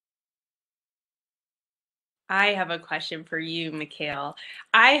 I have a question for you, Mikhaile.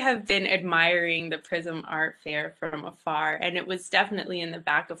 I have been admiring the Prism Art Fair from afar, and it was definitely in the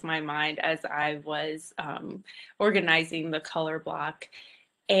back of my mind as I was organizing the color block.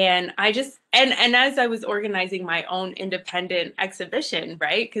 And I just and as I was organizing my own independent exhibition,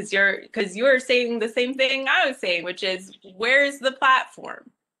 right? Because you're saying the same thing I was saying, which is, where's the platform?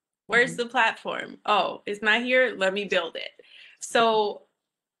 Where's the platform? Oh, it's not here. Let me build it. So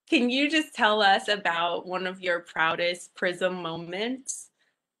can you just tell us about one of your proudest Prism moments?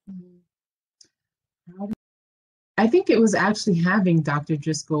 I think it was actually having Dr.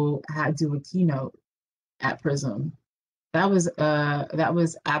 Driscoll do a keynote at Prism. That was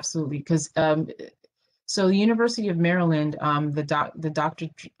absolutely, because so the University of Maryland, the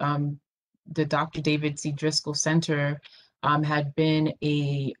Dr. David C. Driscoll Center had been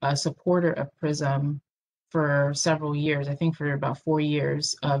a supporter of Prism for several years, I think for about 4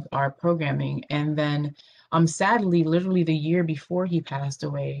 years of our programming. And then sadly, literally the year before he passed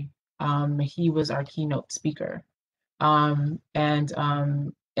away, he was our keynote speaker. And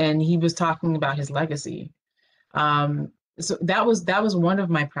he was talking about his legacy. So that was one of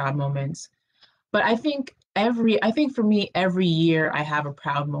my proud moments. But I think for me, every year I have a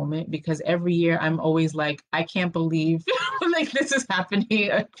proud moment, because every year I'm always like, I can't believe like this is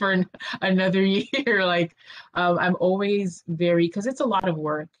happening for another year. Like I'm always because it's a lot of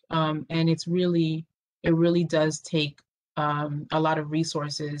work, and it really does take a lot of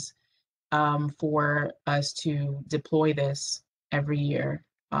resources for us to deploy this every year.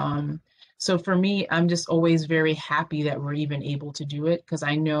 So for me, I'm just always very happy that we're even able to do it, because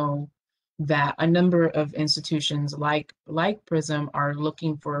I know that a number of institutions like Prism are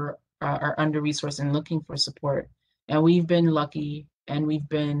looking for are under-resourced and looking for support. And we've been lucky, and we've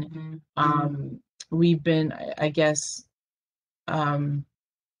been I guess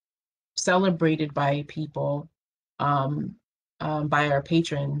celebrated by people, by our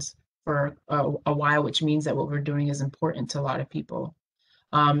patrons for a while, which means that what we're doing is important to a lot of people.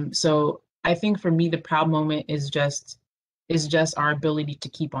 So I think for me, the proud moment is just our ability to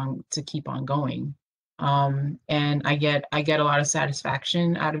keep on going. And I get a lot of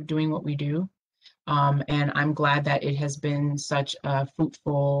satisfaction out of doing what we do. And I'm glad that it has been such a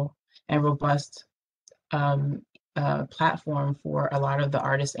fruitful and robust platform for a lot of the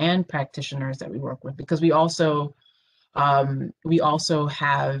artists and practitioners that we work with, because we also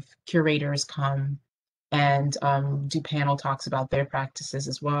have curators come and do panel talks about their practices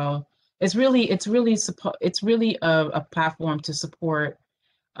as well. It's really a platform to support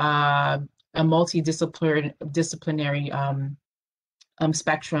a multidisciplinary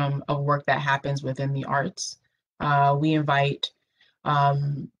spectrum of work that happens within the arts. We invite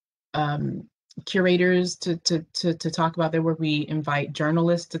curators to talk about their work. We invite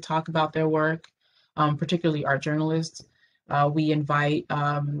journalists to talk about their work, particularly art journalists. We invite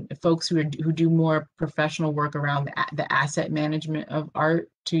folks who do more professional work around the asset management of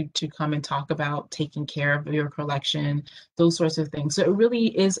art to come and talk about taking care of your collection, those sorts of things. So it really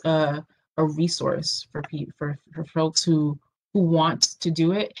is a resource for folks who want to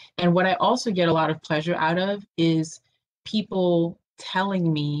do it. And what I also get a lot of pleasure out of is people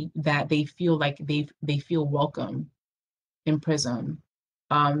telling me that they feel like they feel welcome in Prism.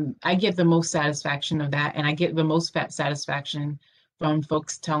 I get the most satisfaction of that, and I get the most satisfaction from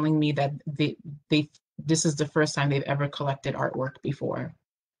folks telling me that this is the first time they've ever collected artwork before.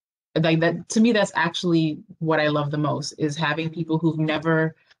 Like that, to me, that's actually what I love the most, is having people who've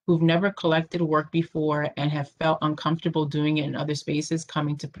never collected work before and have felt uncomfortable doing it in other spaces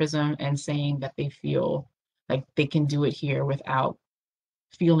coming to Prism and saying that they feel like they can do it here without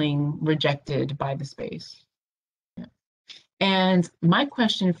feeling rejected by the space. Yeah. And my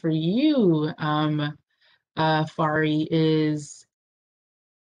question for you, Fari, is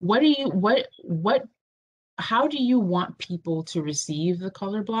how do you want people to receive the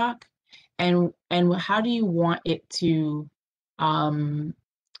color block, and how do you want it to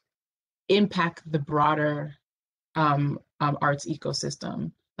impact the broader arts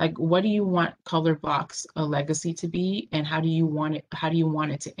ecosystem? Like, what do you want Color Block's a legacy to be, and how do you want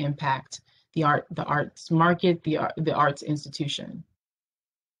it to impact the arts market, the arts institution?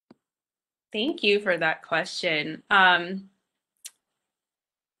 Thank you for that question.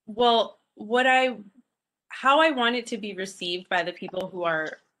 Well, how I want it to be received by the people who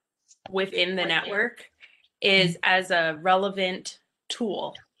are within the network is as a relevant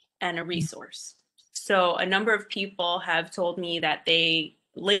tool and a resource. So a number of people have told me that they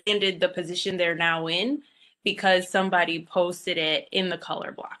landed the position they're now in because somebody posted it in the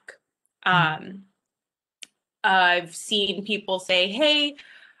color block. I've seen people say, hey,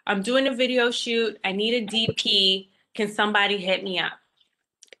 I'm doing a video shoot. I need a DP. Can somebody hit me up?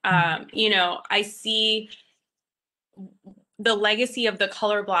 You know, I see the legacy of the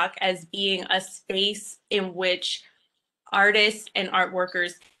color block as being a space in which artists and art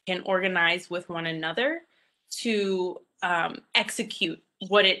workers can organize with one another to execute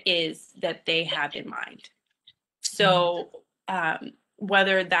what it is that they have in mind. So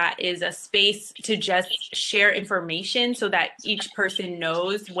whether that is a space to just share information so that each person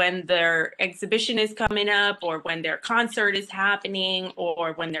knows when their exhibition is coming up, or when their concert is happening,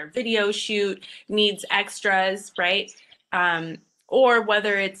 or when their video shoot needs extras, right? Or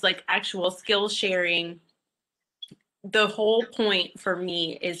whether it's like actual skill sharing. The whole point for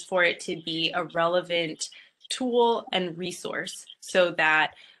me is for it to be a relevant tool and resource so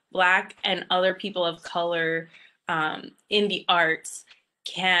that Black and other people of color in the arts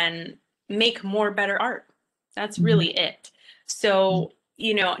can make more better art. That's really it. So,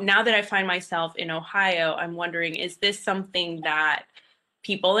 you know, now that I find myself in Ohio, I'm wondering, is this something that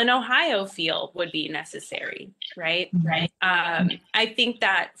people in Ohio feel would be necessary, right? I think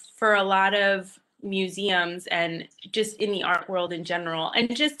that for a lot of museums and just in the art world in general,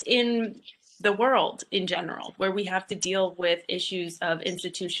 and just in the world in general, where we have to deal with issues of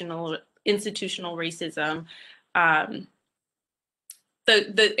institutional racism,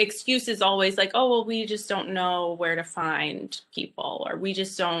 the excuse is always like, oh, well, we just don't know where to find people, or we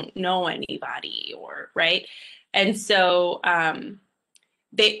just don't know anybody, or right. And so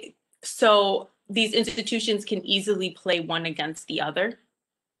these institutions can easily play one against the other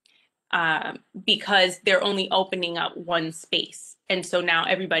because they're only opening up one space. And so now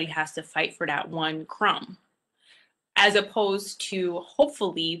everybody has to fight for that one crumb, as opposed to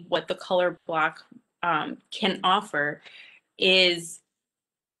hopefully what the color block can offer is,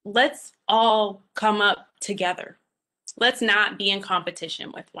 let's all come up together. Let's not be in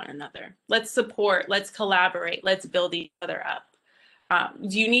competition with one another. Let's support, let's collaborate, let's build each other up.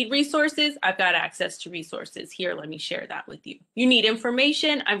 Do you need resources? I've got access to resources. Here, let me share that with you. You need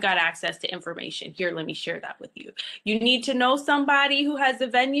information? I've got access to information. Here, let me share that with you. You need to know somebody who has a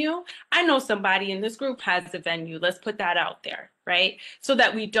venue? I know somebody in this group has a venue. Let's put that out there, right? So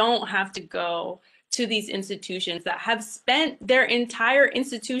that we don't have to go to these institutions that have spent their entire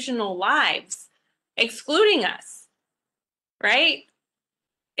institutional lives excluding us, right?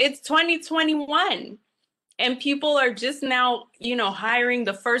 It's 2021. And people are just now, you know, hiring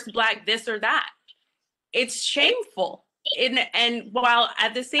the first Black this or that. It's shameful. And while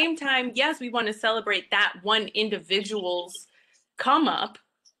at the same time, yes, we want to celebrate that one individual's come up,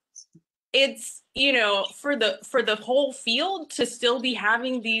 it's, you know, for the whole field to still be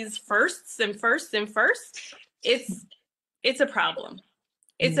having these firsts and firsts and firsts, it's a problem.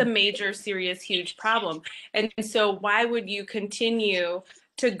 It's a major, serious, huge problem. And so why would you continue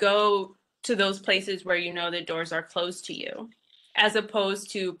to go to those places where you know the doors are closed to you, as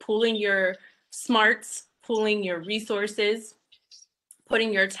opposed to pooling your smarts, pooling your resources,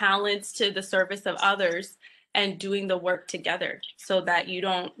 putting your talents to the service of others, and doing the work together so that you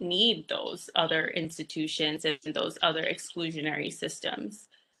don't need those other institutions and those other exclusionary systems.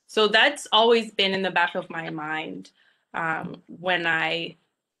 So that's always been in the back of my mind when I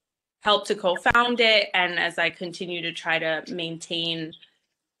helped to co-found it, and as I continue to try to maintain,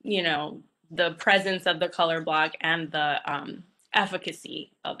 you know, the presence of the color block and the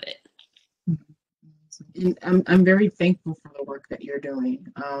efficacy of it. And I'm very thankful for the work that you're doing.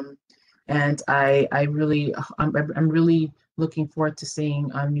 And I'm really looking forward to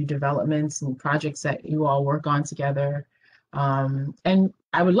seeing new developments and projects that you all work on together. And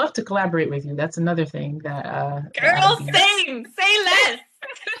I would love to collaborate with you. That's another thing that Girl, same. Say less.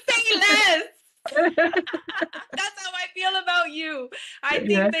 Say less. That's how I feel about you. I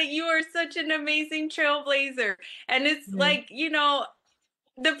think that you are such an amazing trailblazer. And it's like, you know,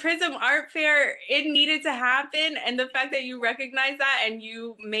 the Prism Art Fair, it needed to happen. And the fact that you recognize that and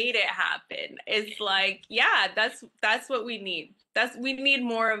you made it happen is like, yeah, that's what we need. We need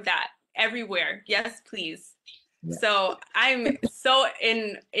more of that everywhere. Yes, please. Yeah. So I'm so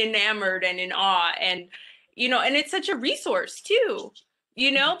enamored and in awe, and, you know, and it's such a resource too,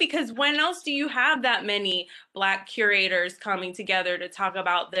 you know, because when else do you have that many Black curators coming together to talk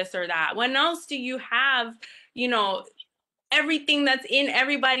about this or that? When else do you have, you know, everything that's in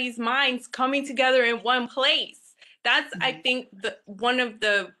everybody's minds coming together in one place? That's, I think, one of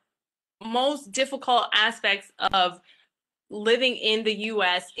the most difficult aspects of living in the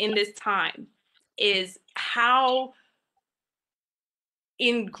US in this time, is how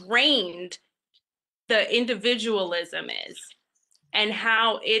ingrained the individualism is, and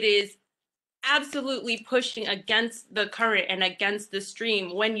how it is absolutely pushing against the current and against the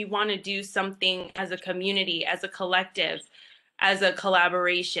stream when you want to do something as a community, as a collective, as a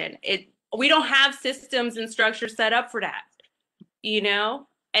collaboration. We don't have systems and structures set up for that, you know?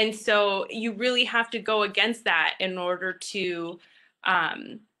 And so you really have to go against that in order to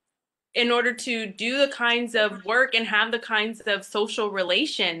do the kinds of work and have the kinds of social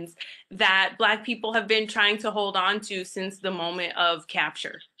relations that Black people have been trying to hold on to since the moment of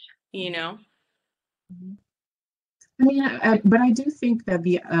capture, you know? I mean, but I do think that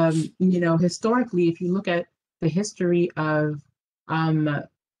you know, historically, if you look at the history of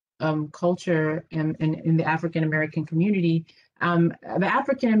culture in the African American community, the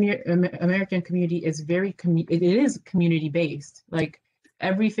African American community is it is community based. Like,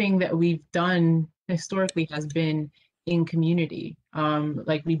 everything that we've done historically has been in community.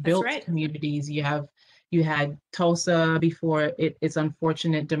 Like, we built communities. You had Tulsa before its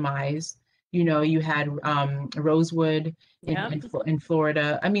unfortunate demise. You know, you had Rosewood in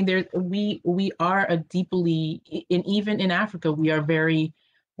Florida. I mean, we are a deeply, and even in Africa, we are very,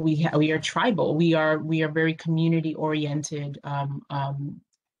 we are tribal. We are very community oriented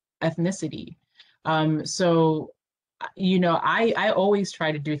ethnicity. So, you know, I always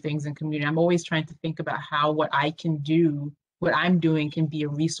try to do things in community. I'm always trying to think about how what I'm doing can be a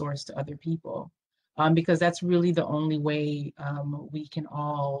resource to other people, because that's really the only way we can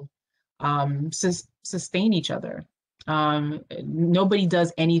all sustain each other. Nobody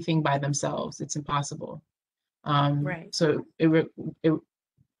does anything by themselves. It's impossible. So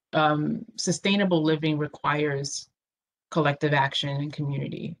sustainable living requires collective action and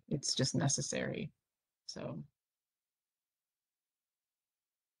community. It's just necessary. So.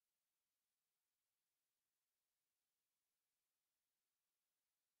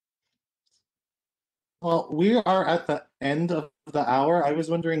 Well, we are at the end of the hour. I was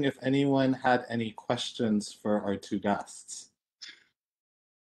wondering if anyone had any questions for our two guests.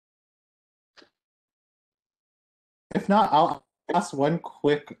 If not, I'll ask one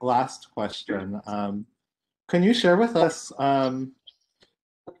quick last question. Can you share with us,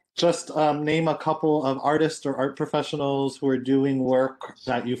 just name a couple of artists or art professionals who are doing work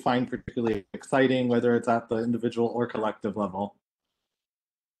that you find particularly exciting, whether it's at the individual or collective level?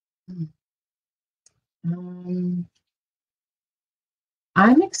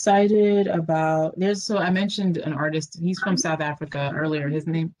 I'm excited about, so I mentioned an artist. He's from South Africa earlier. His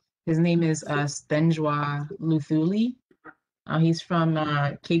name is Stenjwa Luthuli. He's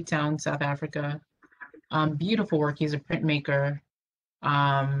from Cape Town, South Africa. Beautiful work. He's a printmaker.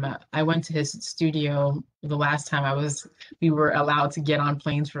 I went to his studio the last time we were allowed to get on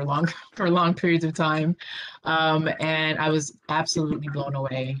planes for long periods of time. And I was absolutely blown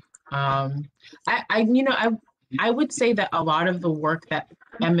away. I would say that a lot of the work that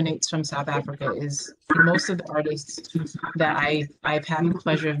emanates from South Africa is, most of the artists that I've had the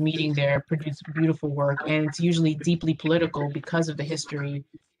pleasure of meeting there produce beautiful work, and it's usually deeply political because of the history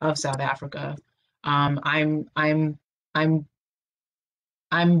of South Africa. I'm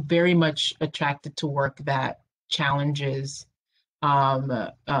very much attracted to work that challenges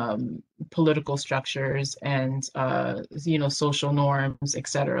political structures and social norms,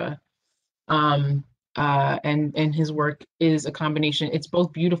 etc. and his work is a combination. It's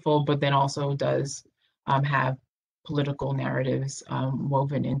both beautiful, but then also does have political narratives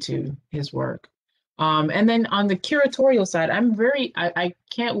woven into his work. And then on the curatorial side, I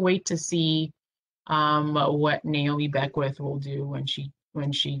can't wait to see what Naomi Beckwith will do when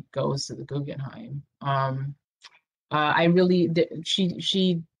she goes to the Guggenheim.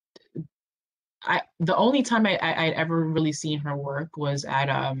 The only time I'd ever really seen her work was at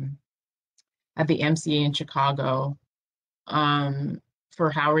the MCA in Chicago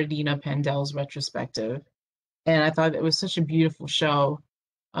for Howardina Pendel's retrospective, and I thought it was such a beautiful show.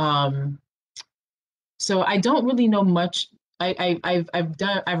 So I don't really know much.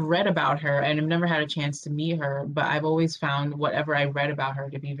 I've read about her, and I've never had a chance to meet her, but I've always found whatever I read about her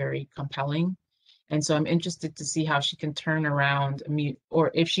to be very compelling. And so I'm interested to see how she can turn around,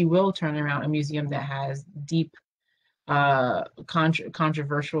 or if she will turn around a museum that has deep,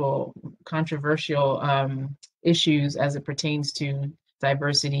 controversial issues as it pertains to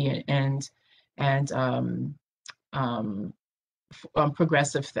diversity and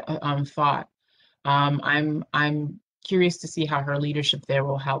progressive thought. I'm curious to see how her leadership there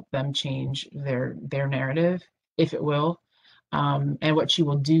will help them change their narrative, if it will, and what she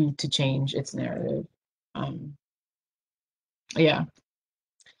will do to change its narrative. Yeah,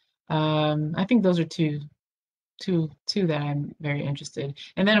 I think those are two that I'm very interested.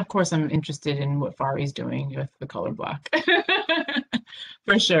 And then of course I'm interested in what Fari's doing with the color block,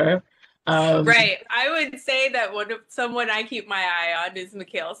 for sure. Right. I would say that someone I keep my eye on is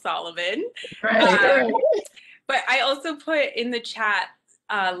Mikhaile Solomon. Right. But I also put in the chat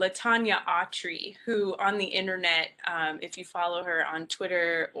Latanya Autry, who on the internet, if you follow her on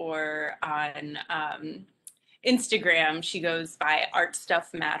Twitter or on Instagram, she goes by Art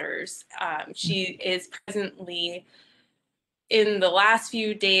Stuff Matters. She is presently in the last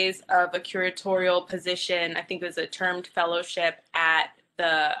few days of a curatorial position. I think it was a termed fellowship at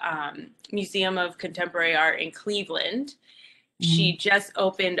the Museum of Contemporary Art in Cleveland. She just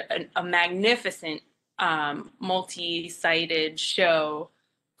opened a magnificent multi-sided show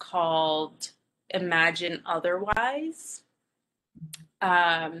called Imagine Otherwise.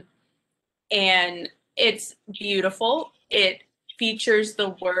 And it's beautiful. It features the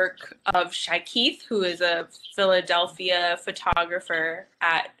work of Shai Keith, who is a Philadelphia photographer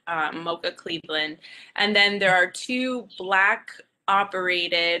at MoCA Cleveland. And then there are two Black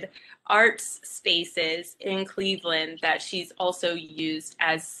operated arts spaces in Cleveland that she's also used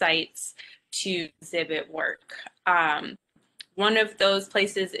as sites to exhibit work. One of those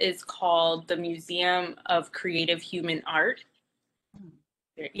places is called the Museum of Creative Human Art.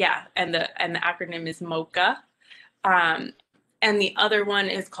 Yeah, and the acronym is MoCA. And the other one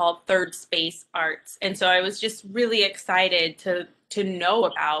is called Third Space Arts. And so I was just really excited to know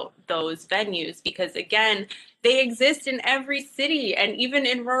about those venues because, again, they exist in every city and even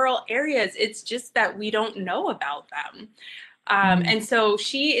in rural areas. It's just that we don't know about them. And so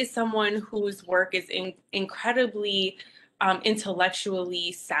she is someone whose work is incredibly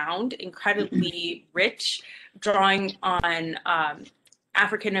intellectually sound, incredibly rich, drawing on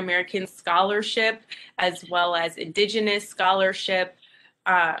African-American scholarship as well as Indigenous scholarship,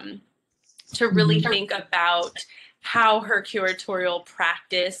 to really think about how her curatorial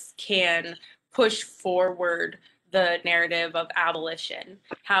practice can push forward the narrative of abolition,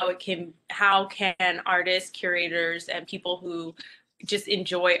 how can artists, curators, and people who just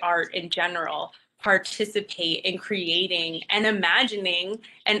enjoy art in general participate in creating and imagining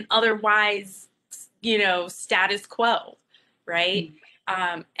an otherwise, status quo, right?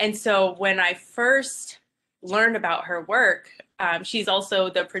 And so when I first learned about her work, she's also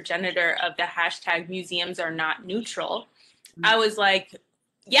the progenitor of the hashtag Museums Are Not Neutral. I was like,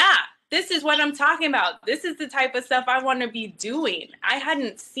 yeah, this is what I'm talking about. This is the type of stuff I want to be doing. I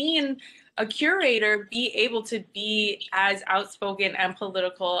hadn't seen a curator be able to be as outspoken and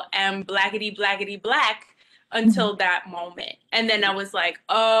political and blackety black until that moment. And then I was like,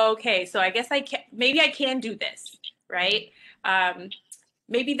 oh, okay, so I guess maybe I can do this, right?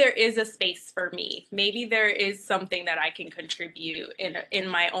 Maybe there is a space for me. Maybe there is something that I can contribute in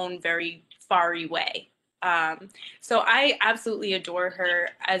my own very fari way. So I absolutely adore her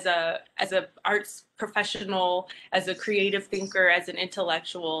as a arts professional, as a creative thinker, as an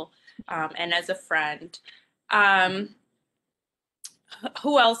intellectual, and as a friend.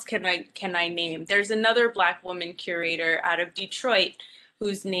 Who else can I name? There's another Black woman curator out of Detroit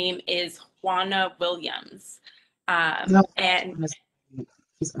whose name is Juana Williams. And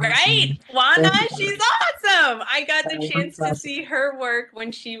right, Juana, she's awesome. I got the chance to see her work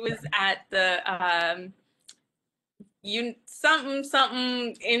when she was at the something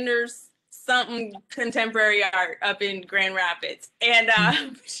something contemporary art up in Grand Rapids. And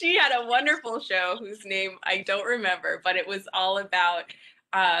she had a wonderful show whose name I don't remember, but it was all about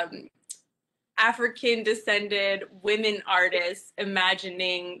African descended women artists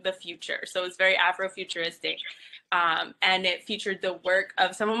imagining the future. So it's very Afrofuturistic. And it featured the work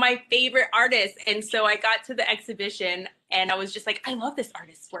of some of my favorite artists. And so I got to the exhibition and I was just like, I love this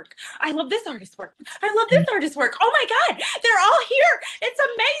artist's work. I love this artist's work. I love this artist's work. Oh my God, they're all here. It's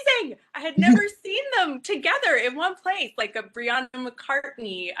amazing. I had never seen them together in one place, like a Brianna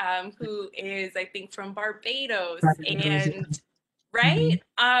McCartney, who is, I think, from Barbados. And right?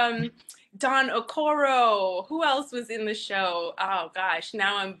 Don Okoro. Who else was in the show? Oh gosh,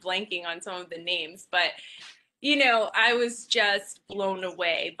 now I'm blanking on some of the names, but you know, I was just blown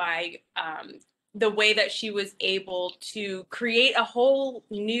away by the way that she was able to create a whole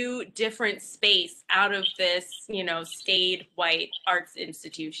new, different space out of this, you know, staid white arts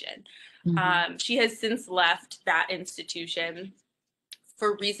institution. She has since left that institution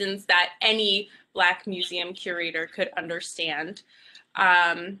for reasons that any Black museum curator could understand.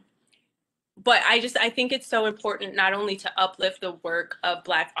 But I think it's so important not only to uplift the work of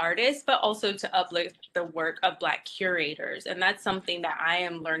Black artists, but also to uplift the work of Black curators. And that's something that I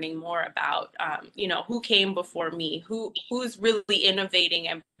am learning more about, you know, who came before me, who's really innovating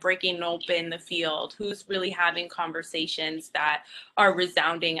and breaking open the field, who's really having conversations that are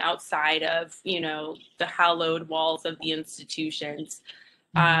resounding outside of, you know, the hallowed walls of the institutions.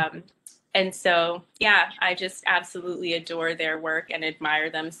 And so, yeah, I just absolutely adore their work and admire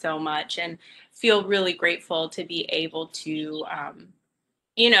them so much and feel really grateful to be able to,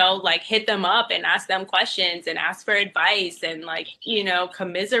 you know, like hit them up and ask them questions and ask for advice and like, you know,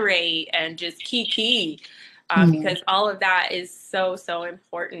 commiserate and just kiki, because all of that is so, so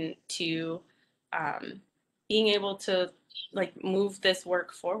important to being able to like move this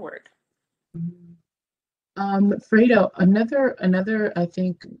work forward. Fredo, another I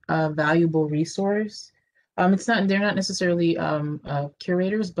think valuable resource. They're not necessarily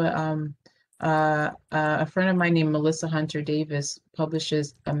curators, but a friend of mine named Melissa Hunter Davis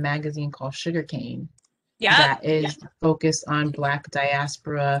publishes a magazine called Sugarcane. Yeah, that is focused on Black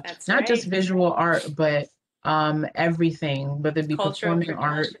diaspora, That's not right. just visual art, but everything, whether it be Cultural performing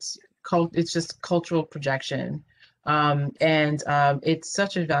arts, it's just cultural projection. And it's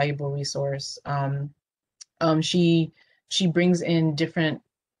such a valuable resource. She brings in different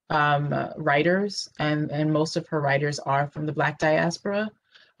writers, and most of her writers are from the Black diaspora.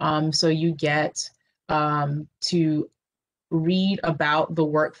 So you get to read about the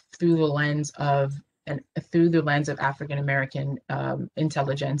work through the lens of African American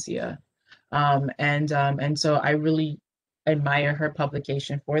intelligentsia, and so I really admire her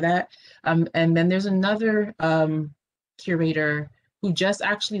publication for that. And then there's another curator who just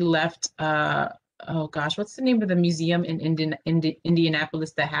actually left. Oh gosh, what's the name of the museum in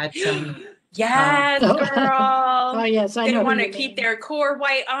Indianapolis that had some? Yes, girl. Oh yes, I know. They want to keep their core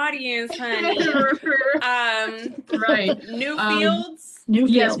white audience, honey. Right. Newfields.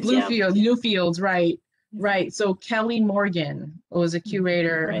 Yes, Newfields, right. So Kelly Morgan was a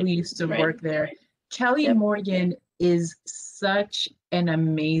curator who used to work there. Kelly Morgan is such an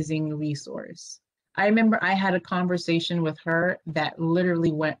amazing resource. I remember I had a conversation with her that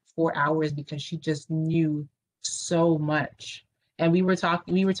literally went 4 hours because she just knew so much. And we were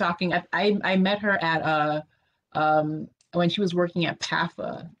talking, I met her at when she was working at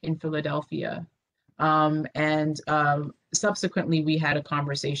PAFA in Philadelphia. And subsequently we had a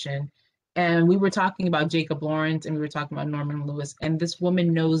conversation and we were talking about Jacob Lawrence and we were talking about Norman Lewis, and this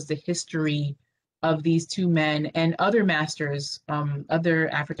woman knows the history of these two men and other masters, other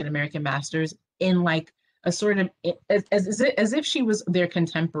African-American masters, in like a sort of, as if she was their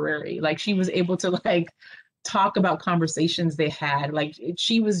contemporary. Like she was able to like talk about conversations they had. Like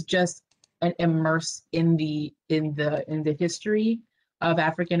she was just immersed in the history of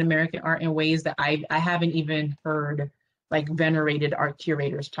African-American art in ways that I haven't even heard like venerated art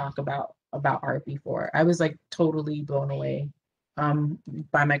curators talk about art before. I was like totally blown away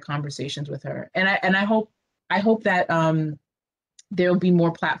by my conversations with her. And I hope that there'll be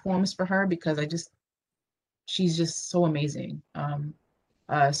more platforms for her because she's just so amazing.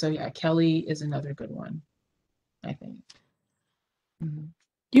 So yeah, Kelly is another good one, I think.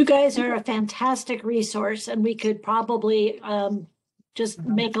 You guys are a fantastic resource, and we could probably just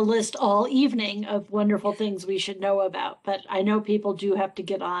make a list all evening of wonderful things we should know about. But I know people do have to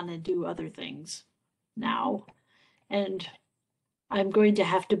get on and do other things now. And I'm going to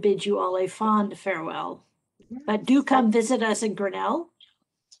have to bid you all a fond farewell. But do come visit us in Grinnell.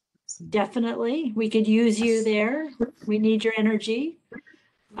 Definitely. We could use you there. We need your energy.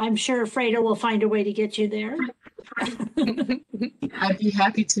 I'm sure Fredo will find a way to get you there. I'd be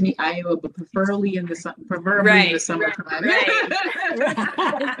happy to meet Iowa, but preferably in the summertime.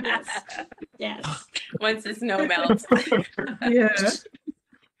 Yes. Yes. Once the snow melts. Yeah.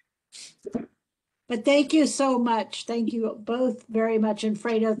 But thank you so much. Thank you both very much. And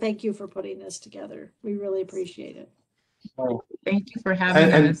Fredo, thank you for putting this together. We really appreciate it. Thank you for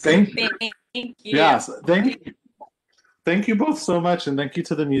having And us. thank you. yes, thank you both so much, and thank you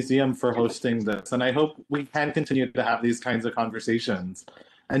to the museum for hosting this. And I hope we can continue to have these kinds of conversations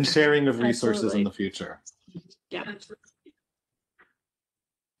and sharing of resources in the future. Yeah.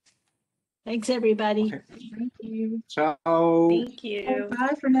 Thanks, everybody. Okay. Thank you. Ciao. Thank you.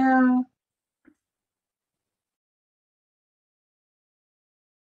 Bye for now.